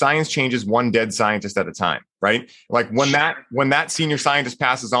 Science changes one dead scientist at a time, right? Like when that senior scientist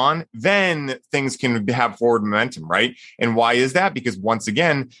passes on, then things can have forward momentum, right? And why is that? Because once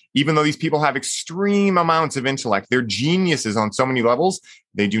again, even though these people have extreme amounts of intellect, they're geniuses on so many levels,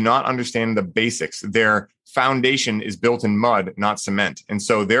 they do not understand the basics. Their foundation is built in mud, not cement. And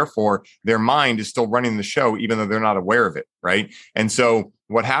so therefore, their mind is still running the show, even though they're not aware of it, right? And so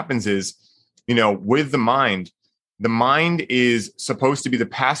what happens is, you know, with the mind is supposed to be the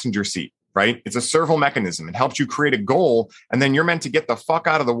passenger seat, right? It's a servo mechanism. It helps you create a goal, and then you're meant to get the fuck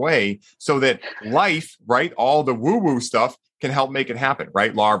out of the way so that life, right, all the woo-woo stuff can help make it happen,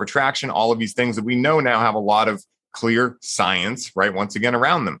 right? Law of attraction, all of these things that we know now have a lot of clear science, right, once again,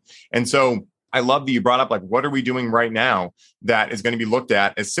 around them. And so I love that you brought up, like, what are we doing right now that is going to be looked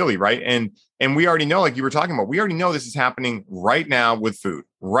at as silly, right? And we already know, like you were talking about, we already know this is happening right now with food,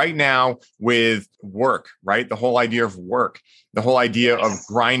 right now with work, right? The whole idea of work, the whole idea of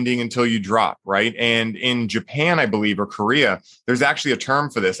grinding until you drop, right? And in Japan, I believe, or Korea, there's actually a term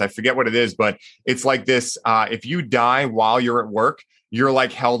for this. I forget what it is, but it's like this: if you die while you're at work, you're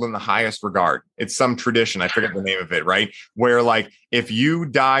like held in the highest regard. It's some tradition. I forget the name of it, right? Where like, if you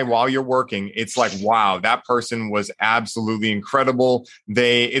die while you're working, it's like, wow, that person was absolutely incredible.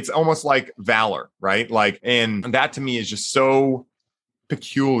 It's almost like valor, right? Like, and that to me is just so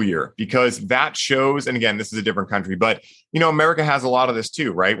peculiar, because that shows, and again, this is a different country, but America has a lot of this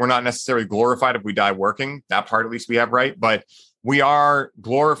too, right? We're not necessarily glorified if we die working. That part, at least we have, right? But we are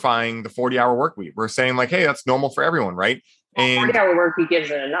glorifying the 40-hour work week. We're saying like, hey, that's normal for everyone, right? Well, 40-hour work week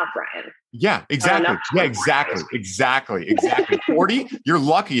isn't enough, Ryan. Yeah, exactly. Yeah, exactly. 40, you're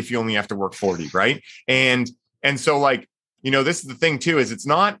lucky if you only have to work 40, right? And so like, this is the thing too, is it's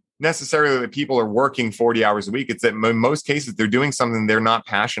not necessarily that people are working 40 hours a week. It's that in most cases they're doing something they're not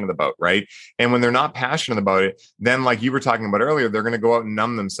passionate about, right? And when they're not passionate about it, then like you were talking about earlier, they're going to go out and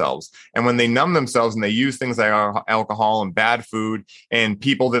numb themselves. And when they numb themselves and they use things like alcohol and bad food and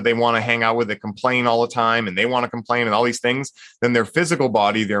people that they want to hang out with that complain all the time and they want to complain and all these things, then their physical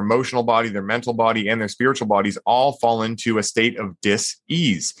body, their emotional body, their mental body, and their spiritual bodies all fall into a state of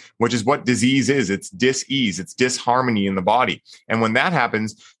dis-ease, which is what disease is. It's dis-ease. It's disharmony in the body. And when that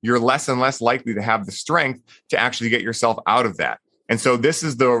happens, you're less and less likely to have the strength to actually get yourself out of that. And so this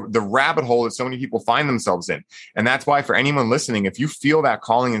is the rabbit hole that so many people find themselves in. And that's why, for anyone listening, if you feel that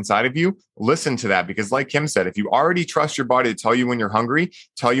calling inside of you, listen to that. Because like Kim said, if you already trust your body to tell you when you're hungry,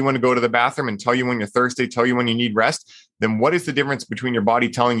 tell you when to go to the bathroom, and tell you when you're thirsty, tell you when you need rest, then what is the difference between your body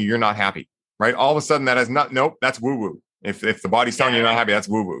telling you you're not happy, right? All of a sudden that is not, nope, that's woo-woo. If the body's telling you you're not happy, that's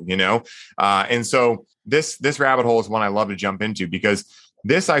woo-woo, And so this rabbit hole is one I love to jump into, because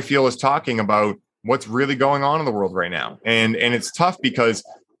this, I feel, is talking about what's really going on in the world right now. And it's tough because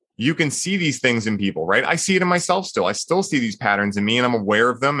you can see these things in people, right? I see it in myself still. I still see these patterns in me, and I'm aware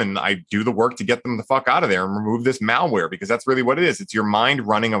of them, and I do the work to get them the fuck out of there and remove this malware, because that's really what it is. It's your mind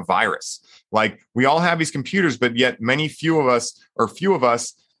running a virus. Like, we all have these computers, but yet few of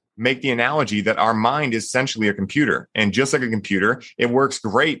us make the analogy that our mind is essentially a computer. And just like a computer, it works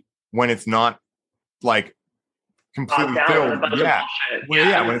great when it's not like completely filled.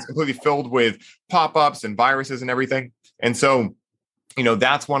 When it's completely filled with pop-ups and viruses and everything. And so,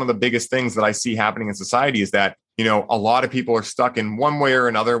 that's one of the biggest things that I see happening in society, is that, a lot of people are stuck in one way or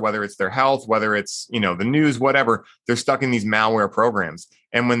another, whether it's their health, whether it's, the news, whatever, they're stuck in these malware programs.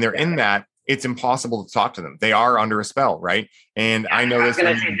 And when they're in that, it's impossible to talk to them. They are under a spell, right? And I know this.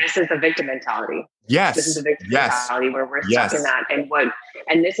 This is the victim mentality. Yes. This is the victim mentality where we're stuck in that.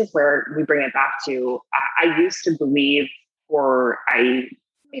 And this is where we bring it back to, I used to believe, or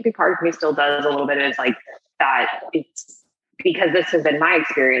maybe part of me still does a little bit, is like that it's because this has been my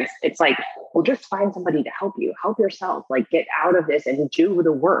experience. It's like, well, just find somebody to help you, help yourself, like get out of this and do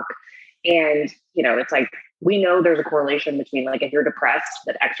the work. And, it's like, we know there's a correlation between, like, if you're depressed,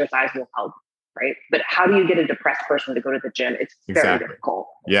 that exercise will help, right? But how do you get a depressed person to go to the gym? It's very difficult.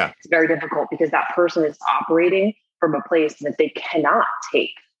 Yeah. It's very difficult because that person is operating from a place that they cannot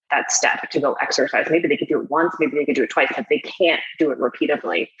take that step to go exercise. Maybe they could do it once, maybe they could do it twice, but they can't do it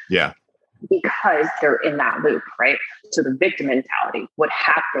repeatedly. Yeah. Because they're in that loop, right? So the victim mentality, what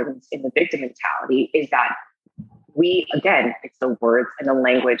happens in the victim mentality is that it's the words and the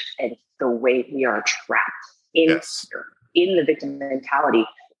language and the way we are trapped in the victim mentality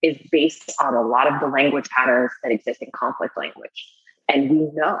is based on a lot of the language patterns that exist in conflict language. And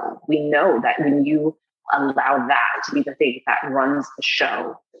we know that when you allow that to be the thing that runs the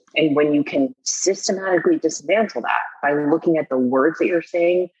show, and when you can systematically dismantle that by looking at the words that you're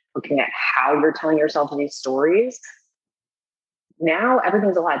saying, looking at how you're telling yourself these stories, now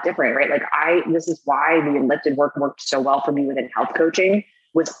everything's a lot different, right? Like this is why the lifted work worked so well for me within health coaching,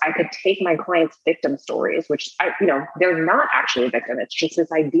 was I could take my clients' victim stories, which they're not actually a victim. It's just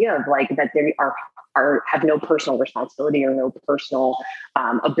this idea of like that they have no personal responsibility or no personal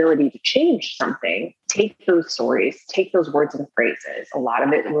ability to change something. Take those stories, take those words and phrases. A lot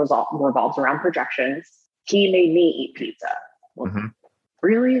of it revolves around projections. He made me eat pizza. Well,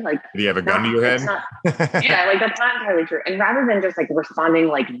 really? Like, do you have a gun to your head? That's not entirely true. And rather than just like responding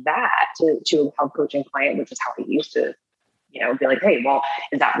like that to a health coaching client, which is how I used to, be like, hey, well,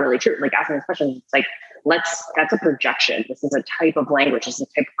 is that really true? Like asking these questions, it's like, that's a projection. This is a type of language. This is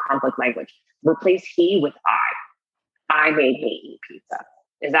a type of conflict language. Replace he with I. I made me eat pizza.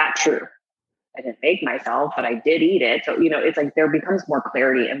 Is that true? I didn't make myself, but I did eat it. So, it's like there becomes more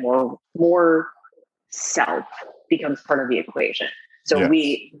clarity and more self becomes part of the equation. So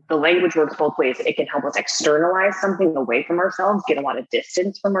Yes. the language works both ways. It can help us externalize something away from ourselves, get a lot of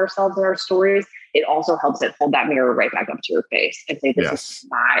distance from ourselves and our stories. It also helps it hold that mirror right back up to your face and say, this is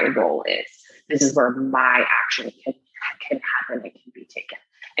my role is. This is where my action can happen and can be taken.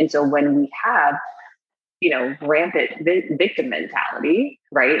 And so when we have, rampant victim mentality,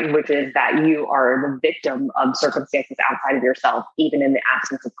 right? Which is that you are the victim of circumstances outside of yourself, even in the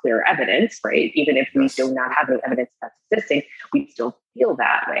absence of clear evidence, right? Even if we do not have any evidence that's existing, we still feel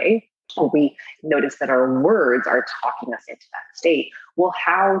that way. Or we notice that our words are talking us into that state. Well,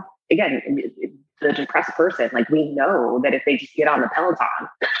 how, again, the depressed person, like we know that if they just get on the Peloton,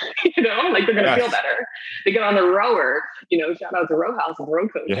 like they're going to feel better. They get on the rower, shout out to Row House and Row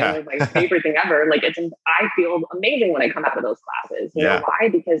Coaching, like my favorite thing ever. Like I feel amazing when I come out of those classes. You know why?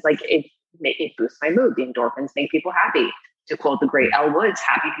 Because like it boosts my mood. The endorphins make people happy. To quote the great Elle Woods,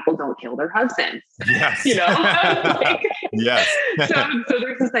 happy people don't kill their husbands. Yes. Yes. So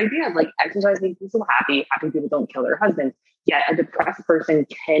there's this idea of like exercise makes people happy people don't kill their husbands. Yet a depressed person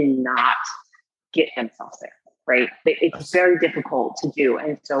cannot get themselves there, right? It's very difficult to do.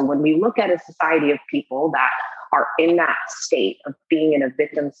 And so when we look at a society of people that are in that state of being in a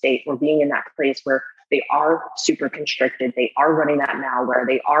victim state or being in that place where they are super constricted, they are running that malware,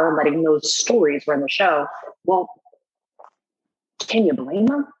 they are letting those stories run the show, well, can you blame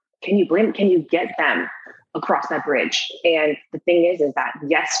them? Can you get them across that bridge? And the thing is that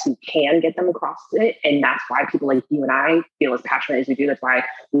yes, we can get them across it. And that's why people like you and I feel as passionate as we do. That's why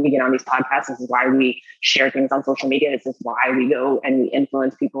we get on these podcasts. This is why we share things on social media. This is why we go and we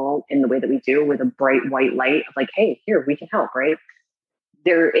influence people in the way that we do with a bright white light of like, hey, here, we can help, right?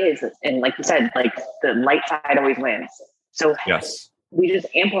 There is, and like you said, like the light side always wins. So we just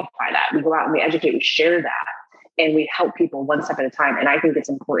amplify that. We go out and we educate, we share that. And we help people one step at a time. And I think it's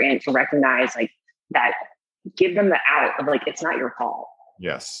important to recognize like that, give them the out of like, it's not your fault.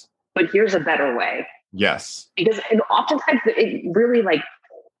 Yes. But here's a better way. Yes. Because oftentimes it really like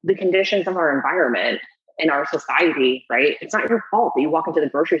the conditions of our environment and our society, right? It's not your fault that you walk into the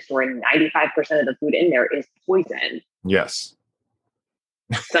grocery store and 95% of the food in there is poison. Yes.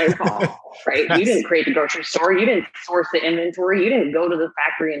 It's not your fault, right? You didn't create the grocery store. You didn't source the inventory. You didn't go to the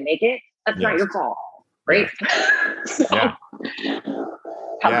factory and make it. That's not your fault. Right. So how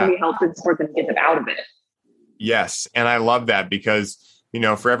can we help and support them to get them out of it? Yes. And I love that because,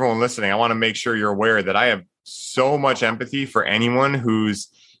 for everyone listening, I want to make sure you're aware that I have so much empathy for anyone who's,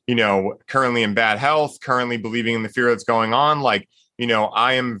 currently in bad health, currently believing in the fear that's going on. Like,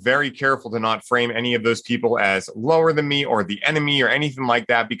 I am very careful to not frame any of those people as lower than me or the enemy or anything like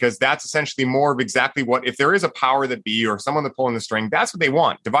that, because that's essentially more of exactly what, if there is a power that be or someone that's pulling the string, that's what they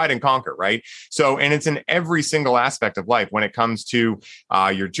want, divide and conquer, right? So, and it's in every single aspect of life when it comes to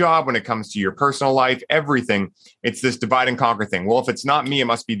your job, when it comes to your personal life, everything, it's this divide and conquer thing. Well, if it's not me, it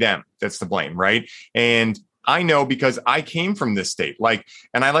must be them that's to blame, right? And I know because I came from this state,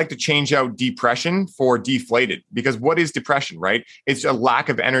 and I like to change out depression for deflated, because what is depression, right? It's a lack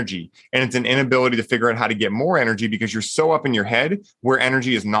of energy, and it's an inability to figure out how to get more energy because you're so up in your head where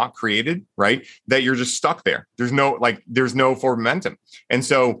energy is not created, right? That you're just stuck there. There's no forward momentum. And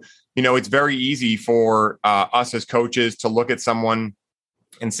so, it's very easy for us as coaches to look at someone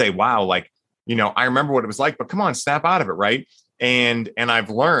and say, wow, I remember what it was like, but come on, snap out of it, right? And I've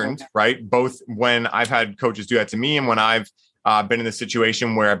learned, right, both when I've had coaches do that to me and when I've been in the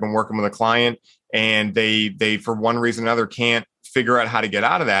situation where I've been working with a client and they for one reason or another can't figure out how to get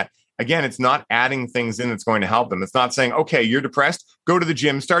out of that. Again, it's not adding things in that's going to help them. It's not saying, okay, you're depressed, go to the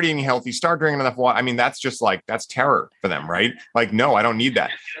gym, start eating healthy, start drinking enough water. I mean, that's just that's terror for them, right? Like, no, I don't need that.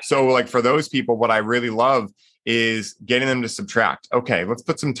 So for those people, what I really love is getting them to subtract. Okay, let's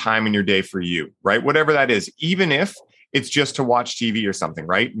put some time in your day for you, right? Whatever that is, even if it's just to watch TV or something,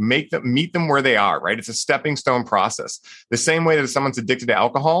 right? Meet them where they are, right? It's a stepping stone process. The same way that if someone's addicted to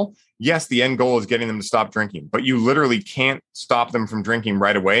alcohol, yes, the end goal is getting them to stop drinking, but you literally can't stop them from drinking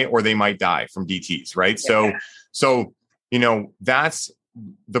right away or they might die from DTs, right? Yeah. So, that's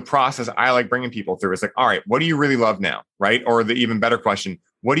the process I like bringing people through. It's like, all right, what do you really love now, right? Or the even better question,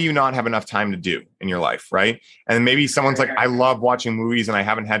 what do you not have enough time to do in your life, right? And maybe someone's like, I love watching movies and I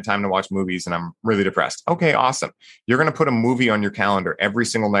haven't had time to watch movies and I'm really depressed. Okay, awesome. You're going to put a movie on your calendar every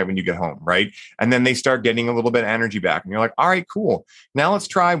single night when you get home, right? And then they start getting a little bit of energy back. And you're like, all right, cool. Now let's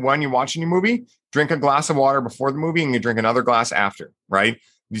try when you're watching your movie, drink a glass of water before the movie and you drink another glass after, right?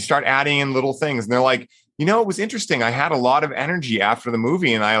 You start adding in little things and they're like, it was interesting. I had a lot of energy after the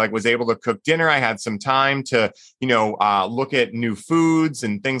movie and I was able to cook dinner. I had some time to, look at new foods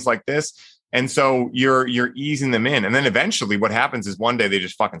and things like this. And so you're easing them in. And then eventually what happens is one day they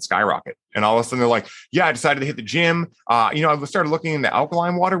just fucking skyrocket. And all of a sudden they're like, yeah, I decided to hit the gym. I started looking into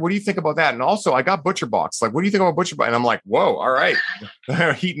alkaline water. What do you think about that? And also I got Butcher Box. Like, what do you think about Butcher Box? And I'm like, whoa, all right.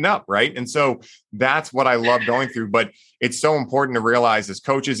 Heating up. Right. And so that's what I love going through. But it's so important to realize as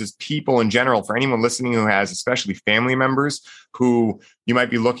coaches, as people in general, for anyone listening who has especially family members who you might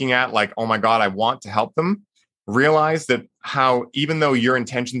be looking at like, oh my God, I want to help them. Realize that how, even though your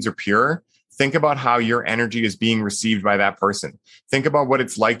intentions are pure, think about how your energy is being received by that person. Think about what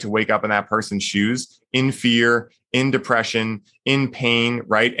it's like to wake up in that person's shoes, in fear, in depression, in pain,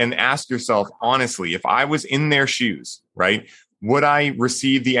 right? And ask yourself, honestly, if I was in their shoes, right, would I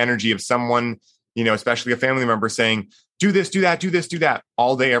receive the energy of someone, especially a family member saying, do this, do that, do this, do that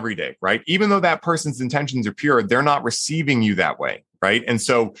all day, every day, right? Even though that person's intentions are pure, they're not receiving you that way, right? And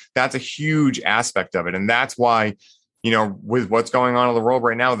so that's a huge aspect of it. And that's why, with what's going on in the world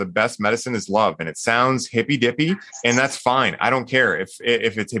right now, the best medicine is love. And it sounds hippy dippy, and that's fine. I don't care if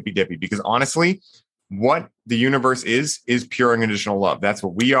it's hippy dippy, because honestly, what the universe is pure unconditional love. That's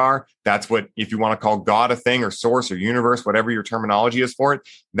what we are. That's what, if you want to call God a thing or source or universe, whatever your terminology is for it,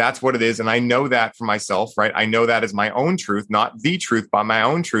 that's what it is. And I know that for myself, right? I know that as my own truth, not the truth, but my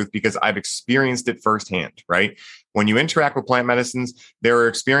own truth, because I've experienced it firsthand, right? When you interact with plant medicines, there are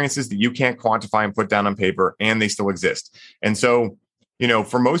experiences that you can't quantify and put down on paper, and they still exist. And so,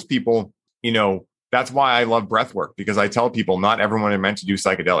 for most people, that's why I love breath work, because I tell people not everyone is meant to do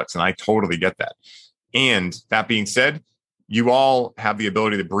psychedelics. And I totally get that. And that being said, you all have the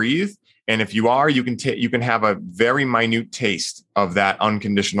ability to breathe. And if you are, you can have a very minute taste of that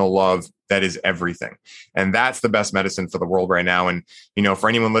unconditional love that is everything. And that's the best medicine for the world right now. And, for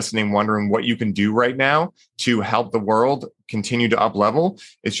anyone listening, wondering what you can do right now to help the world continue to up level,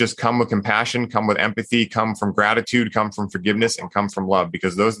 it's just come with compassion, come with empathy, come from gratitude, come from forgiveness, and come from love,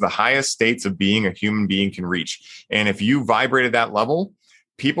 because those are the highest states of being a human being can reach. And if you vibrate at that level,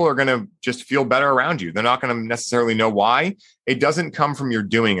 people are going to just feel better around you. They're not going to necessarily know why. It doesn't come from your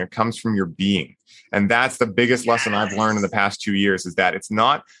doing. It comes from your being. And that's the biggest lesson I've learned in the past 2 years, is that it's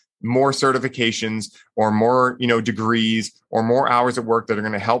not more certifications or more, degrees or more hours at work that are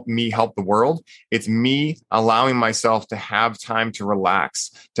going to help me help the world. It's me allowing myself to have time to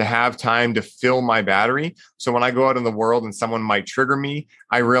relax, to have time to fill my battery. So when I go out in the world and someone might trigger me,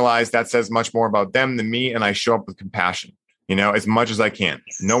 I realize that says much more about them than me. And I show up with compassion. As much as I can.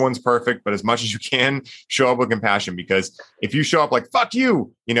 No one's perfect, but as much as you can, show up with compassion, because if you show up like, fuck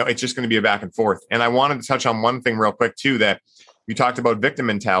you, it's just going to be a back and forth. And I wanted to touch on one thing real quick too, that you talked about victim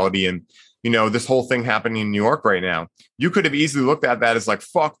mentality and, this whole thing happening in New York right now. You could have easily looked at that as like,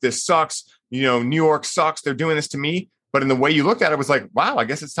 fuck, this sucks. New York sucks. They're doing this to me. But in the way you looked at it was like, wow, I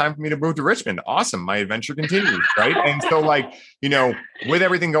guess it's time for me to move to Richmond. Awesome. My adventure continues. Right. And so with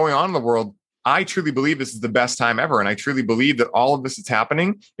everything going on in the world, I truly believe this is the best time ever. And I truly believe that all of this that's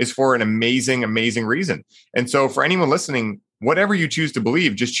happening is for an amazing, amazing reason. And so for anyone listening, whatever you choose to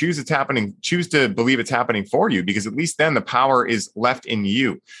believe, just choose to believe it's happening for you, because at least then the power is left in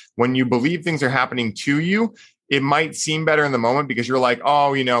you. When you believe things are happening to you, it might seem better in the moment because you're like,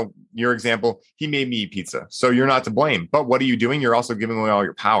 oh, your example, he made me eat pizza, so you're not to blame. But what are you doing? You're also giving away all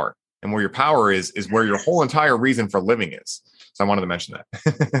your power. And where your power is where your whole entire reason for living is. So I wanted to mention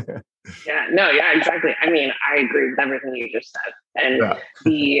that. Yeah, exactly. I mean, I agree with everything you just said. And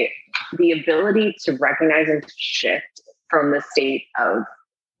the ability to recognize and to shift from the state of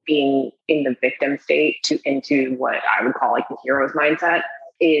being in the victim state into what I would call like the hero's mindset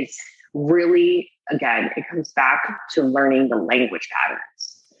is really, again, it comes back to learning the language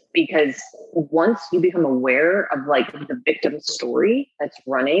patterns. Because once you become aware of like the victim story that's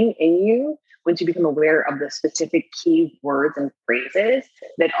running in you, once you become aware of the specific key words and phrases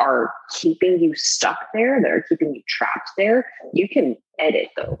that are keeping you stuck there, that are keeping you trapped there, you can edit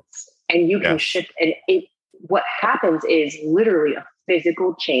those and you can shift. And what happens is literally a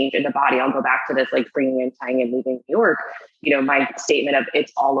physical change in the body. I'll go back to this, like bringing and tying and leaving New York. My statement of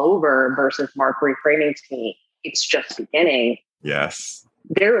it's all over versus Mark reframing to me, it's just beginning. Yes.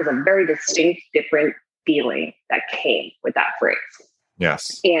 There was a very distinct, different feeling that came with that phrase.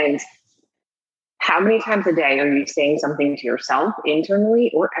 Yes. And how many times a day are you saying something to yourself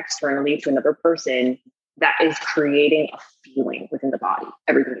internally or externally to another person that is creating a feeling within the body?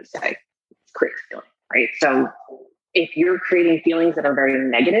 Everything you say creates a feeling, right? So if you're creating feelings that are very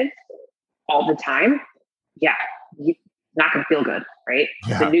negative all the time, you're not going to feel good, right?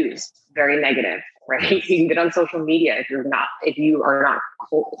 Yeah. The news, very negative, right? You can get on social media if you are not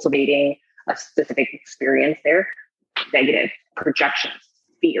cultivating a specific experience there, negative projections,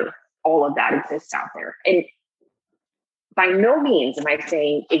 fear, all of that exists out there. And by no means am I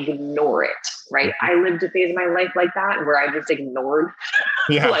saying ignore it, right? I lived a phase of my life like that where I just ignored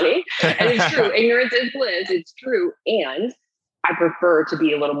money. And it's true. Ignorance is bliss. It's true. And I prefer to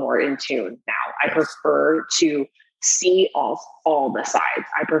be a little more in tune now. I prefer to see all the sides.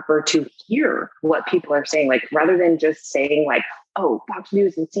 I prefer to hear what people are saying, like rather than just saying like, oh, Fox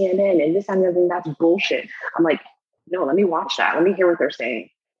News and CNN and this and that, that's bullshit. I'm like, no, let me watch that. Let me hear what they're saying.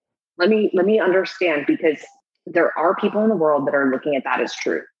 Let me understand, because there are people in the world that are looking at that as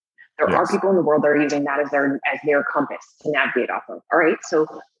true. There are people in the world that are using that as their compass to navigate off of. All right. So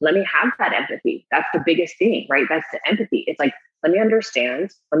let me have that empathy. That's the biggest thing, right? That's the empathy. It's like, let me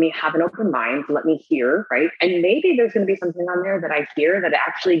understand. Let me have an open mind. Let me hear, right? And maybe there's going to be something on there that I hear that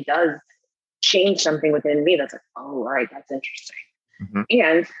actually does change something within me. That's like, oh, all right, that's interesting. Mm-hmm.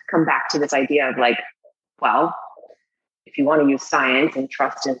 And come back to this idea of like, well, if you want to use science and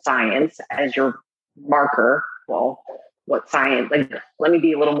trust in science as your marker, well, what science, like, let me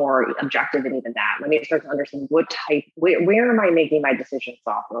be a little more objective than even that. Let me start to understand what type, where am I making my decisions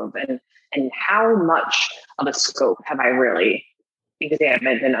off of, and how much of a scope have I really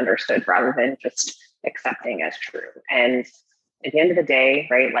examined and understood rather than just accepting as true. And at the end of the day,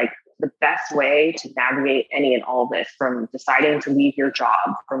 right, like the best way to navigate any and all this, from deciding to leave your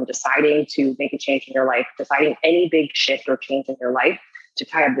job, from deciding to make a change in your life, deciding any big shift or change in your life, to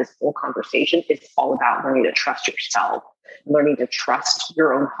tie up this whole conversation, it's all about learning to trust yourself, learning to trust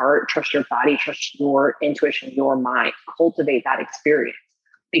your own heart, trust your body, trust your intuition, your mind, cultivate that experience.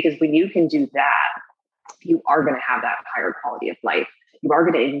 Because when you can do that, you are going to have that higher quality of life. You are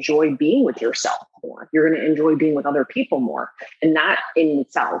going to enjoy being with yourself more. You're going to enjoy being with other people more. And that in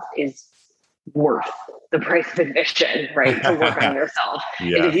itself is worth the price of admission, right? To work on yourself.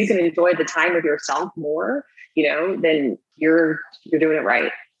 Yes. And if you can enjoy the time with yourself more, then you're doing it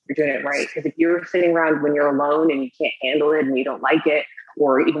right. You're doing it right. Because if you're sitting around when you're alone and you can't handle it and you don't like it,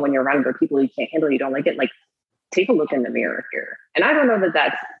 or even when you're around other people you can't handle it, you don't like it, like, take a look in the mirror here. And I don't know that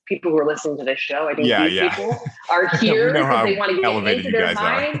that's people who are listening to this show. I think these people are here because they want to get into their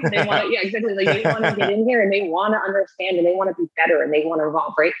mind. They want to, exactly. Like they want to get in here and they want to understand and they want to be better and they want to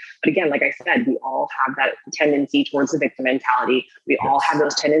evolve, right? But again, like I said, we all have that tendency towards the victim mentality. We all have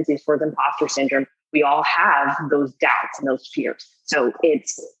those tendencies towards imposter syndrome. We all have those doubts and those fears. So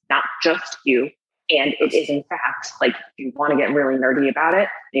it's not just you. And it is, in fact, like, if you want to get really nerdy about it,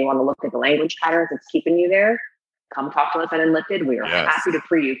 and you want to look at the language patterns that's keeping you there, come talk to us at Enlifted. We are happy to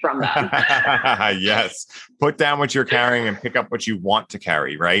free you from that. Yes. Put down what you're carrying and pick up what you want to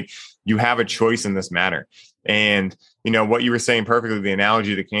carry, right? You have a choice in this matter. And, what you were saying perfectly, the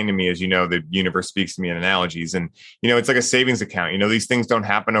analogy that came to me is, the universe speaks to me in analogies. And, it's like a savings account. These things don't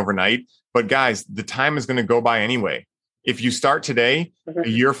happen overnight. But guys, the time is going to go by anyway. If you start today, a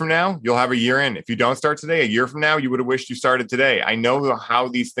year from now, you'll have a year in. If you don't start today, a year from now, you would have wished you started today. I know how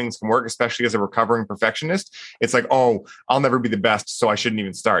these things can work, especially as a recovering perfectionist. It's like, oh, I'll never be the best, so I shouldn't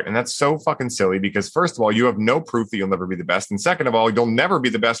even start. And that's so fucking silly because first of all, you have no proof that you'll never be the best. And second of all, you'll never be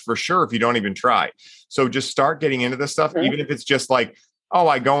the best for sure if you don't even try. So just start getting into this stuff, even if it's just like, oh,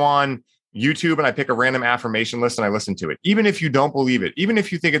 I go on YouTube and I pick a random affirmation list and I listen to it. Even if you don't believe it, even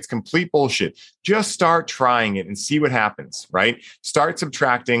if you think it's complete bullshit, just start trying it and see what happens, right? Start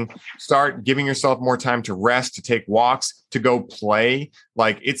subtracting, start giving yourself more time to rest, to take walks, to go play.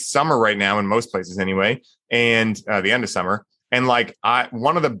 Like it's summer right now in most places anyway, and the end of summer. And like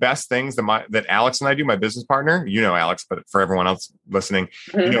one of the best things that Alex and I do, my business partner, Alex, but for everyone else listening,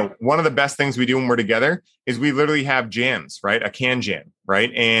 one of the best things we do when we're together is we literally have jams, right? A can jam,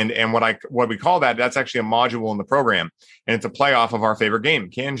 right? And what we call that's actually a module in the program. And it's a play off of our favorite game,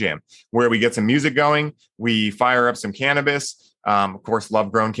 Can Jam, where we get some music going, we fire up some cannabis, of course,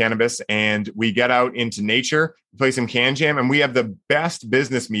 love grown cannabis, and we get out into nature, play some Can Jam, and we have the best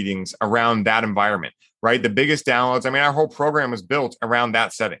business meetings around that environment. Right? The biggest downloads. I mean, our whole program was built around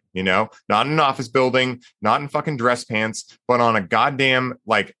that setting, not in an office building, not in fucking dress pants, but on a goddamn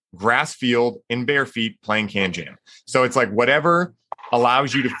like grass field in bare feet playing Can Jam. So it's like whatever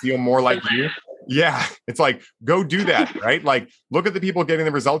allows you to feel more like you. Yeah. It's like, go do that, right? Like, look at the people getting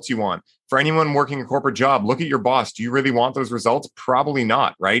the results you want. For anyone working a corporate job, look at your boss. Do you really want those results? Probably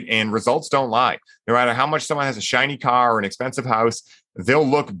not, right? And results don't lie. No matter how much someone has a shiny car or an expensive house, they'll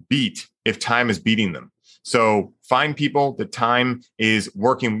look beat if time is beating them. So find people that time is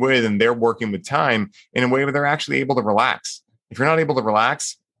working with and they're working with time in a way where they're actually able to relax. If you're not able to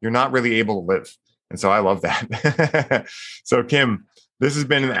relax, you're not really able to live. And so I love that. So Kim, This has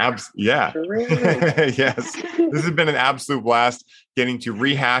been yeah. Yes. This has been an absolute blast getting to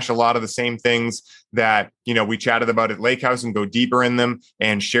rehash a lot of the same things that, we chatted about at Lake House and go deeper in them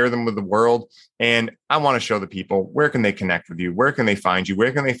and share them with the world. And I want to show the people, where can they connect with you? Where can they find you?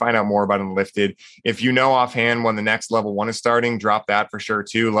 Where can they find out more about Enlifted? If you know offhand when the next level 1 is starting, drop that for sure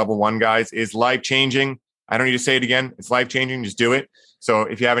too. Level 1, guys, is life-changing. I don't need to say it again. It's life-changing. Just do it. So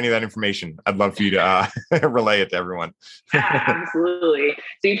if you have any of that information, I'd love for you to relay it to everyone. Yeah, absolutely.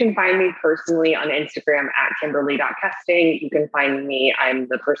 So you can find me personally on Instagram at Kimberly.Kesting. You can find me. I'm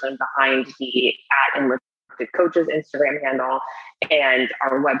the person behind the @Enlifted Coaches Instagram handle and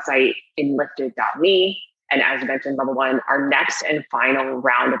our website, enlifted.me. And as mentioned, level 1, our next and final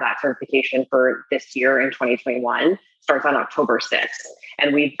round of that certification for this year in 2021 starts on October 6th.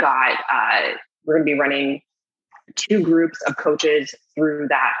 And we've got, we're going to be running 2 groups of coaches through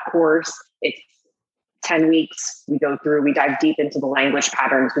that course. It's 10 weeks. We go through, we dive deep into the language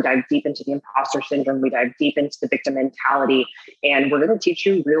patterns. We dive deep into the imposter syndrome. We dive deep into the victim mentality. And we're going to teach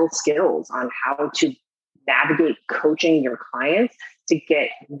you real skills on how to navigate coaching your clients to get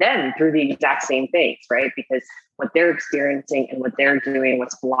them through the exact same things, right? Because what they're experiencing and what they're doing,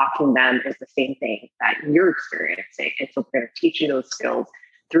 what's blocking them is the same thing that you're experiencing. And so we're going to teach you those skills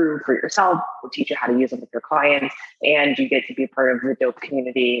through for yourself. We'll teach you how to use them with your clients, and you get to be part of the dope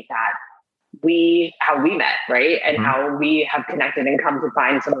community that how we met, right? And how we have connected and come to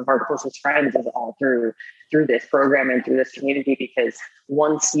find some of our closest friends is all through this program and through this community. Because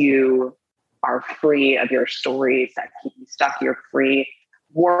once you are free of your stories that keep you stuck, you're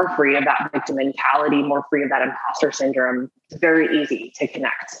more free of that victim mentality, more free of that imposter syndrome. It's very easy to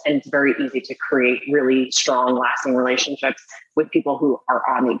connect, and it's very easy to create really strong, lasting relationships with people who are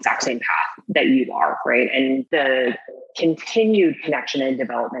on the exact same path that you are, right? And the continued connection and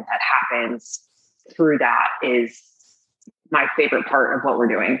development that happens through that is my favorite part of what we're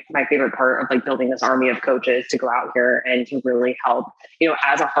doing. My favorite part of like building this army of coaches to go out here and to really help,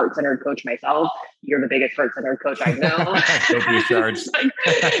 as a heart-centered coach myself, you're the biggest heart-centered coach I know. Don't be charged. Like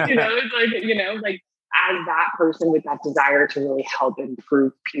as that person with that desire to really help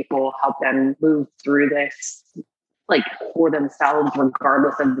improve people, help them move through this, like for themselves,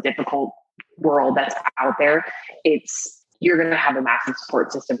 regardless of the difficult world that's out there, you're going to have a massive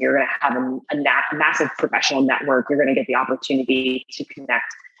support system. You're going to have a massive professional network. You're going to get the opportunity to connect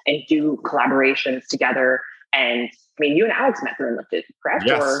and do collaborations together. And I mean, you and Alex met through Enlifted, correct?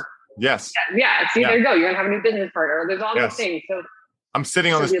 Yes. Yes. Yeah. See, there you go. You're going to have a new business partner. There's all those things. So I'm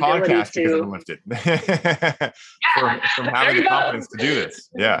sitting on this podcast because of Enlifted. from having the confidence to do this.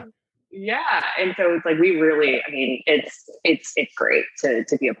 Yeah. Yeah. And so it's like, it's great to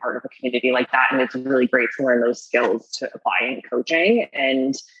be a part of a community like that. And it's really great to learn those skills to apply in coaching.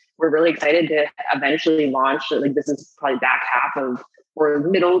 And we're really excited to eventually launch, like this is probably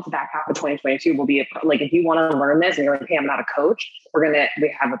middle to back half of 2022 will be if you want to learn this and you're like, hey, I'm not a coach, we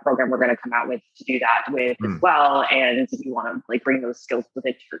have a program we're going to come out with to do that with as well. And if you want to bring those skills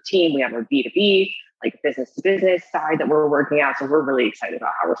within your team, we have a B2B, business to business side that we're working out. So we're really excited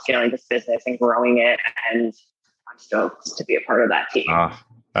about how we're scaling this business and growing it. And I'm stoked to be a part of that team.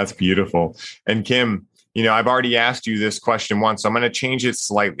 That's beautiful. And Kim, I've already asked you this question once, so I'm going to change it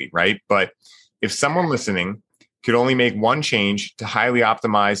slightly, right? But if someone listening could only make one change to highly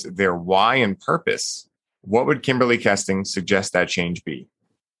optimize their why and purpose, what would Kimberly Kesting suggest that change be?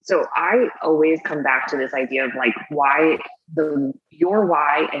 So I always come back to this idea of why your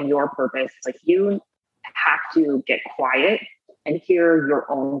why and your purpose. You have to get quiet and hear your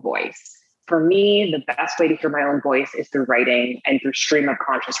own voice. For me, the best way to hear my own voice is through writing and through stream of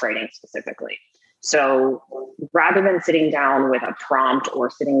conscious writing specifically. So rather than sitting down with a prompt or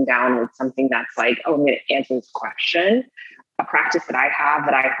sitting down with something that's I'm going to answer this question, a practice that I have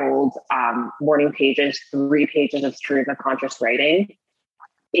that I hold morning pages, 3 pages of stream of conscious writing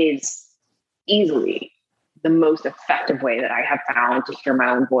is easily the most effective way that I have found to hear my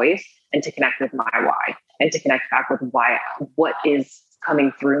own voice and to connect with my why and to connect back with what is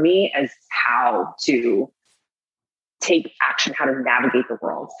coming through me as how to take action, how to navigate the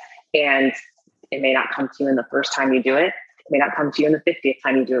world. And it may not come to you in the first time you do it. It may not come to you in the 50th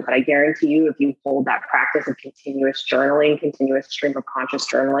time you do it, but I guarantee you, if you hold that practice of continuous journaling, continuous stream of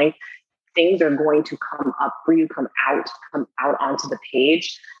conscious journaling, things are going to come up for you, come out onto the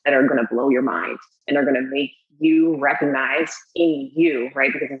page that are going to blow your mind and are going to make you recognize in you,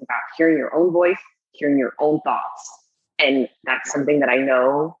 right? Because it's about hearing your own voice, hearing your own thoughts. And that's something that I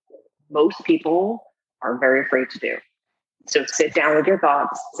know most people are very afraid to do. So sit down with your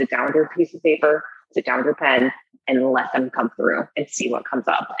thoughts, sit down with your piece of paper, sit down with your pen, and let them come through and see what comes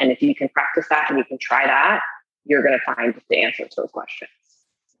up. And if you can practice that and you can try that, you're going to find the answers to those questions.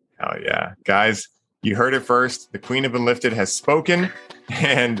 Oh yeah. Guys, you heard it first. The Queen of Unlifted has spoken.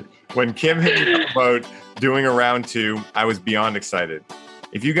 And when Kim hit me up about doing a round 2, I was beyond excited.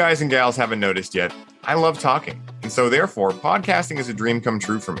 If you guys and gals haven't noticed yet, I love talking. And so therefore, podcasting is a dream come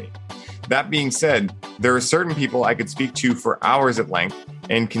true for me. That being said, there are certain people I could speak to for hours at length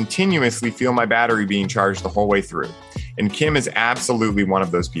and continuously feel my battery being charged the whole way through. And Kim is absolutely one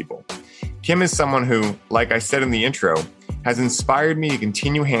of those people. Kim is someone who, like I said in the intro, has inspired me to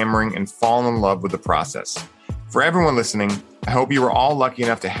continue hammering and fall in love with the process. For everyone listening, I hope you are all lucky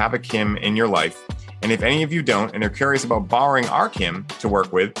enough to have a Kim in your life. And if any of you don't and are curious about borrowing our Kim to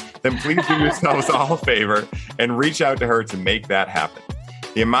work with, then please do yourselves all a favor and reach out to her to make that happen.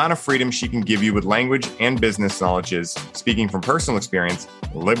 The amount of freedom she can give you with language and business knowledge is, speaking from personal experience,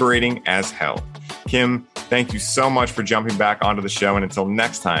 liberating as hell. Kim, thank you so much for jumping back onto the show. And until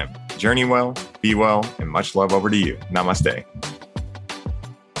next time, journey well, be well, and much love over to you. Namaste.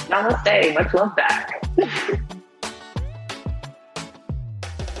 Namaste. Much love back.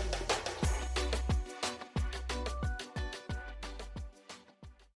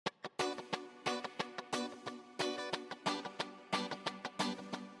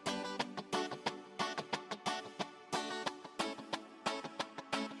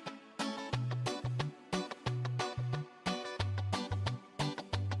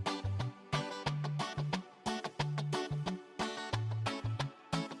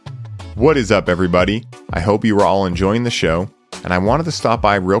 What is up, everybody? I hope you are all enjoying the show, and I wanted to stop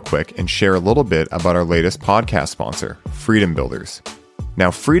by real quick and share a little bit about our latest podcast sponsor, Freedom Builders.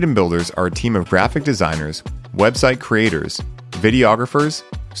 Now, Freedom Builders are a team of graphic designers, website creators, videographers,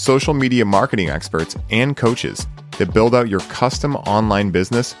 social media marketing experts, and coaches that build out your custom online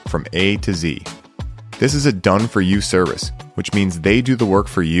business from A to Z. This is a done-for-you service, which means they do the work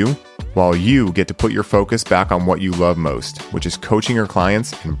for you, while you get to put your focus back on what you love most, which is coaching your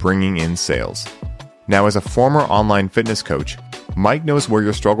clients and bringing in sales. Now, as a former online fitness coach, Mike knows where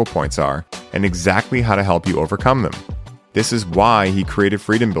your struggle points are and exactly how to help you overcome them. This is why he created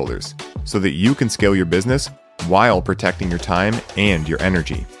Freedom Builders, so that you can scale your business while protecting your time and your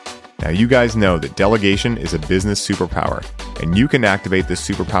energy. Now, you guys know that delegation is a business superpower, and you can activate this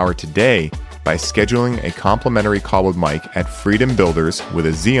superpower today by scheduling a complimentary call with Mike at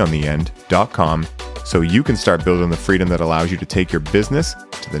freedombuilders.com so you can start building the freedom that allows you to take your business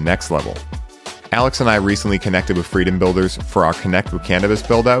to the next level. Alex and I recently connected with Freedom Builders for our Connect with Cannabis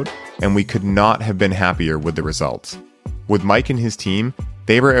build-out, and we could not have been happier with the results. With Mike and his team,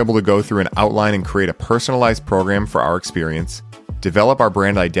 they were able to go through an outline and create a personalized program for our experience, develop our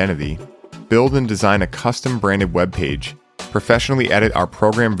brand identity, build and design a custom branded webpage, professionally edit our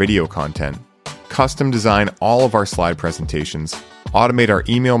program video content, custom design all of our slide presentations, automate our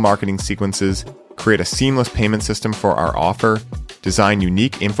email marketing sequences, create a seamless payment system for our offer, design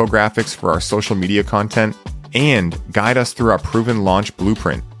unique infographics for our social media content, and guide us through our proven launch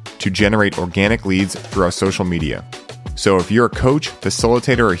blueprint to generate organic leads through our social media. So if you're a coach,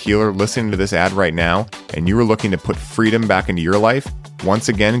 facilitator, or healer listening to this ad right now, and you are looking to put freedom back into your life, once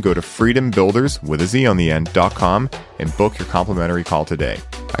again, go to freedombuilders.com and book your complimentary call today.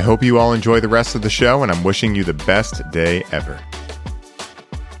 I hope you all enjoy the rest of the show, and I'm wishing you the best day ever.